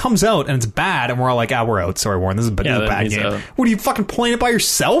it, and if it comes out and it's bad, and we're all like, we're out. Sorry, Warren, this is a Yeah, bad then he's game. out. What are you fucking playing it by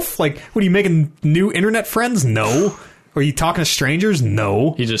yourself? Like, what are you making new internet friends? No. Are you talking to strangers?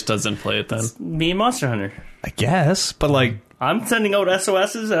 No. He just doesn't play it then. Me and Monster Hunter. I guess, but like. I'm sending out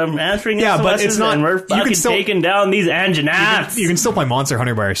SOSs. I'm answering Yeah, SOSs, but it's not- and we're you can fucking still- taking down these Anjanats. You can still play Monster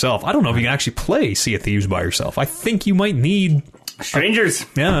Hunter by yourself. I don't know if you can actually play Sea of Thieves by yourself. I think you might need. Strangers.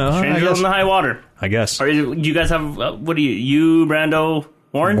 Yeah, Strangers on the high water. I guess. Or do you guys have? What do you, Brando,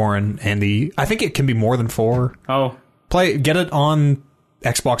 Warren? Warren, Andy. I think it can be more than 4. Oh, Get it on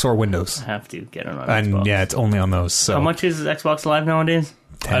Xbox or Windows. I have to get it on And Xbox. yeah, it's only on those. So How much is Xbox Live nowadays?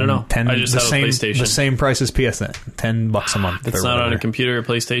 10, I don't know. 10, I just the have a same, PlayStation. The same price as PSN. $10 a month. It's or not on whatever. a computer or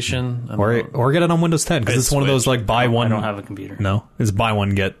PlayStation. Or get it on Windows 10 because It's it's one of those Switch. like buy one. I don't have a computer. No, it's buy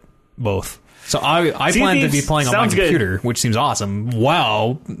one get both. So I Sea plan to be Thieves playing on my sounds good. computer, which seems awesome.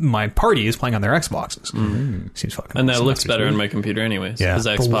 While my party is playing on their Xboxes. Seems fucking. And that awesome. looks That's better weird. on my computer anyways. Yeah. Because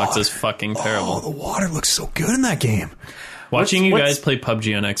The Xbox water. is fucking Oh, terrible. the water looks so good in that game. Watching you what's- guys play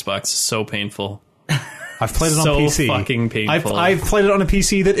PUBG on Xbox is so painful. I've played it on So PC. fucking painful. I've played it on a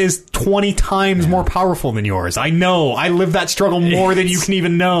PC that is 20 times more powerful than yours. I know. I live that struggle more than you can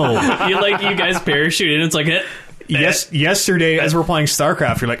even know. You guys parachute in, it's like Yesterday, as we're playing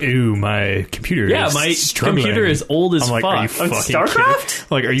StarCraft, you're like, "Ooh, my computer yeah, is my struggling." computer is old as I'm like, fuck. "Are you fucking StarCraft? kidding?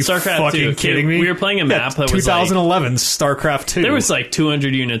 Like, are you StarCraft fucking 2. kidding me?" We were playing a map that was 2011 StarCraft 2. There was like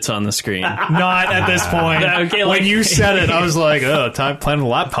 200 units on the screen. not at this point. Okay, when like- you said it, I was like, "Oh, time playing a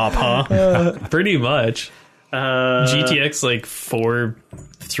laptop, huh?" Pretty much. GTX like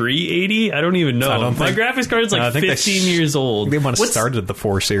 4380? I don't even know. I don't My think- graphics card's I like think they 15 years old. They might have What's- started the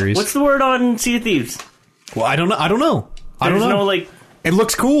 4 series. What's the word on Sea of Thieves? Well, I don't know. I don't know. There's no like. It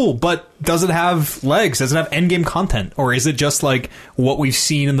looks cool, but does it have legs? Does it have endgame content? Or is it just like what we've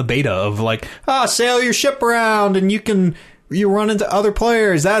seen in the beta of like, sail your ship around and you run into other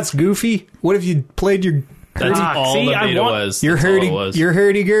players? That's goofy. What if you played your That's all see, the I beta want- was. You're That's all it was.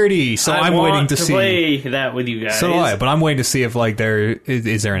 hurdy-gurdy, so I'm want waiting to see. play that with you guys. So do I, but I'm waiting to see if like there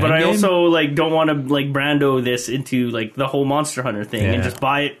is there an But I endgame? also like don't want to like Brando this into like the whole Monster Hunter thing and Yeah. just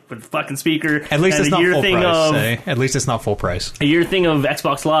buy it with a fucking speaker. At least and it's a not year full thing price. of Eh? At least it's not full price. a year thing of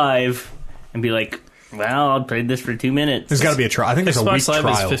Xbox Live and be like, well, I played this for 2 minutes. There's got to be a trial. I think there's a week Xbox Live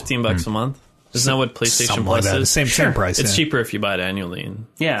trial. is $15 a month. Isn't that what PlayStation Something like Plus that. is? Same price. It's yeah. cheaper if you buy it annually in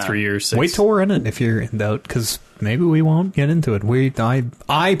Yeah. 3 years. 6. Wait till we're in it if you're in doubt, because maybe we won't get into it.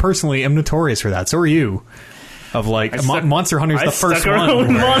 I personally am notorious for that. So are you. Of like Monster Hunter's I the first stuck around one. with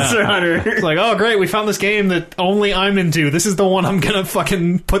where- Monster Hunter. It's like, oh great, we found this game that only I'm into. This is the one I'm gonna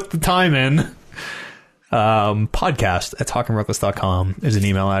fucking put the time in. Podcast at talkingreckless.com is an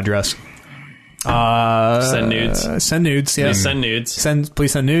email address. Send nudes. Send nudes. Yeah. Please send nudes.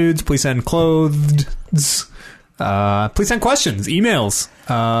 Please send nudes. Please send clothes. Please send questions, emails,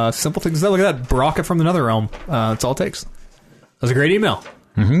 simple things. Look at that, Baraka from another realm. That's all it takes. That was a great email.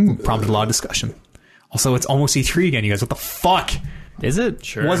 Mm-hmm. Prompted a lot of discussion. Also, it's almost E3 again, you guys. What the fuck? Is it?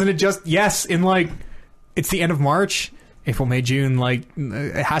 Sure. Wasn't it just in like it's the end of March, April, May, June? Like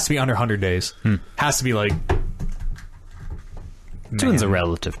it has to be under 100 days. Has to be like June's a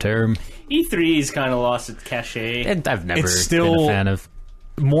relative term. E3's kind of lost its cachet. And I've never It's still- been a fan of.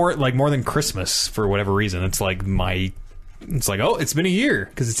 more than Christmas for whatever reason. It's like it's like, oh, it's been a year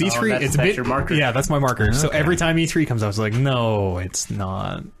because it's E3. that's your marker? Yeah, that's my marker. So Okay. every time E3 comes out, it's like, no, it's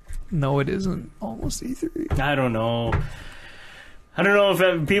not. No, it isn't. Almost E3. I don't know. I don't know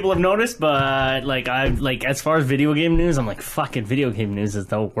if people have noticed, but like as far as video game news, I'm like, fucking video game news is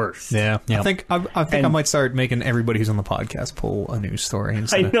the worst. Yeah, Yeah. I think I might start making everybody who's on the podcast pull a news story. I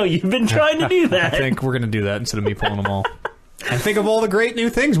Instead of, know you've been trying to do that. I think we're gonna do that instead of me pulling them all. And think of all the great new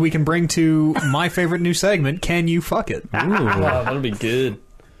things we can bring to my favorite new segment. Can you fuck it? Wow, that'll be good.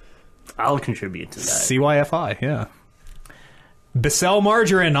 I'll contribute to that. CYFI, yeah. Bissell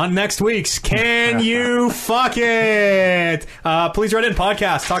Margarine on next week's Can You Fuck It? Please write in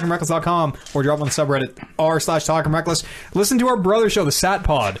podcast, talkingreckless.com, or drop on the subreddit r/talkingreckless. Listen to our brother show, the Sat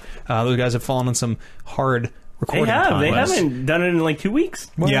Pod. Those guys have fallen on some hard recording They have. times. They haven't done it in like 2 weeks.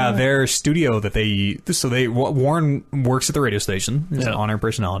 Yeah, their studio that Warren works at the radio station. He's an Yeah. on-air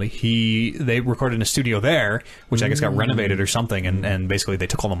personality. They recorded in a studio there, which I guess got renovated or something, and basically they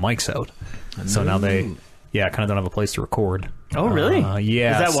took all the mics out. So now they, kind of don't have a place to record. Oh, really?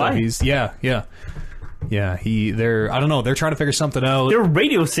 Yeah. Is that why? I don't know. They're trying to figure something out. They're a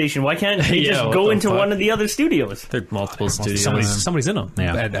radio station. Why can't they Yeah, just what go the into fuck? one of the other studios? There are multiple studios. Somebody's in them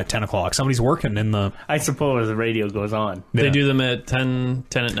at 10 o'clock. Somebody's working in the... I suppose the radio goes on. They Yeah. do them at 10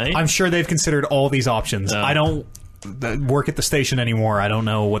 at night? I'm sure they've considered all these options. No. I don't work at the station anymore. I don't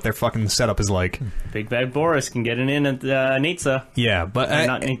know what their fucking setup is like. Big Bad Boris can get it in at Natesa. Yeah, but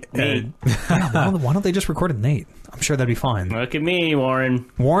Not Nate. why don't they just record it, Nate? I'm sure that'd be fine. Look at me, Warren.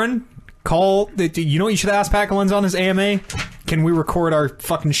 Warren, call. You know what you should ask Packlin's on his AMA? Can we record our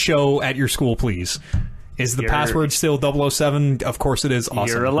fucking show at your school, please? Is the Your- password still 007? Of course it is. Awesome.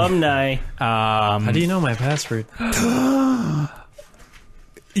 Your alumni. How do you know my password?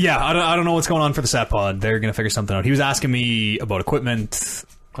 Yeah, I don't know what's going on for the Sat Pod. They're gonna figure something out. He was asking me about equipment.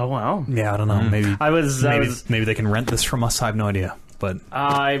 Oh wow. Yeah, I don't know. Maybe maybe they can rent this from us. I have no idea. But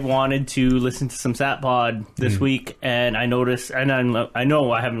I wanted to listen to some Sat Pod this week, and I noticed, and I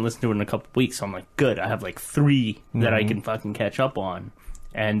know I haven't listened to it in a couple weeks, so I'm like, good. I have like 3 that I can fucking catch up on.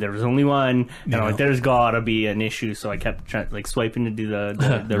 And there was only one, and I'm like, there's gotta be an issue, so I kept swiping to do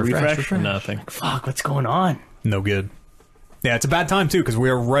the refresh. Nothing. Fuck, what's going on? no good. Yeah, it's a bad time too because we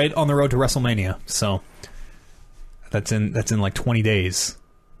are right on the road to WrestleMania. So that's in like 20 days.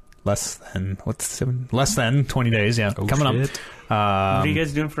 Less than 20 days. Yeah, coming shit. up. What are you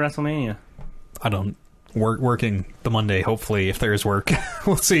guys doing for WrestleMania? I don't working the Monday. Hopefully, if there is work,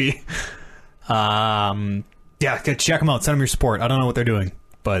 we'll see. Yeah, check them out. Send them your support. I don't know what they're doing,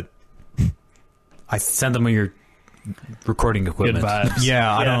 but I send them your recording Good equipment. vibes.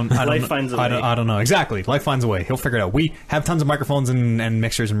 yeah, I don't. Life finds a way. I don't know exactly. Life finds a way. He'll figure it out. We have tons of microphones and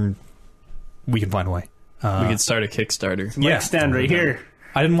mixers, and we can find a way. We could start a Kickstarter. Mic Yeah. stand right here.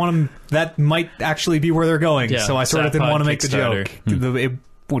 I didn't want them. That might actually be where they're going. Yeah, So I sort of didn't Satpod want to make the Kickstarter. joke. It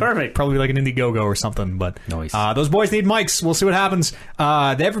would Perfect. probably be like an Indiegogo or something. But Nice. those boys need mics. We'll see what happens.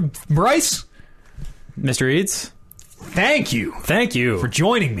 Bryce, Mr. Eads, thank you thank you. for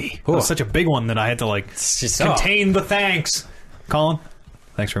joining me. That was such a big one that I had to contain the thanks. Colin,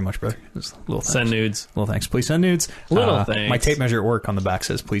 thanks very much, brother. Just a little thanks. Send nudes. Little thanks. Please send nudes. Little thanks. My tape measure at work on the back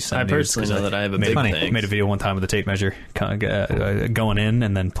says please send I nudes. personally 'cause know that I have a made, big thanks. made a video one time with the tape measure going in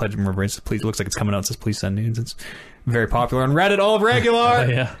and then pledge remembrance. Please, it looks like it's coming out. It says please send nudes. It's Very popular on Reddit. Oliver Aguilar.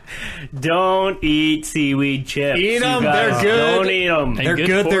 Yeah. Don't eat seaweed chips. Eat them. You guys. They're good. Don't eat them. They're good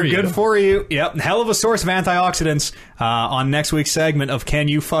good. for They're you. good for you. Yep. Hell of a source of antioxidants on next week's segment of Can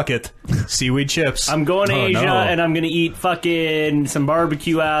You Fuck It? Seaweed chips. I'm going to Oh, Asia no. and I'm going to eat fucking some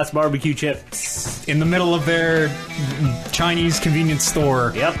barbecue chips. In the middle of their Chinese convenience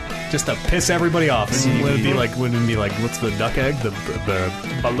store. Yep. Just to piss everybody off. Would it be like? What's the duck egg? The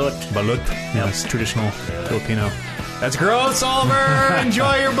Balut. balut. Yeah, it's traditional Filipino. That's gross, Oliver.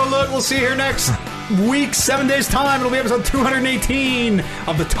 Enjoy your balut. We'll see you here next week, 7 days time. It'll be episode 218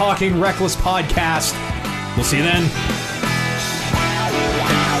 of the Talking Reckless podcast. We'll see you then.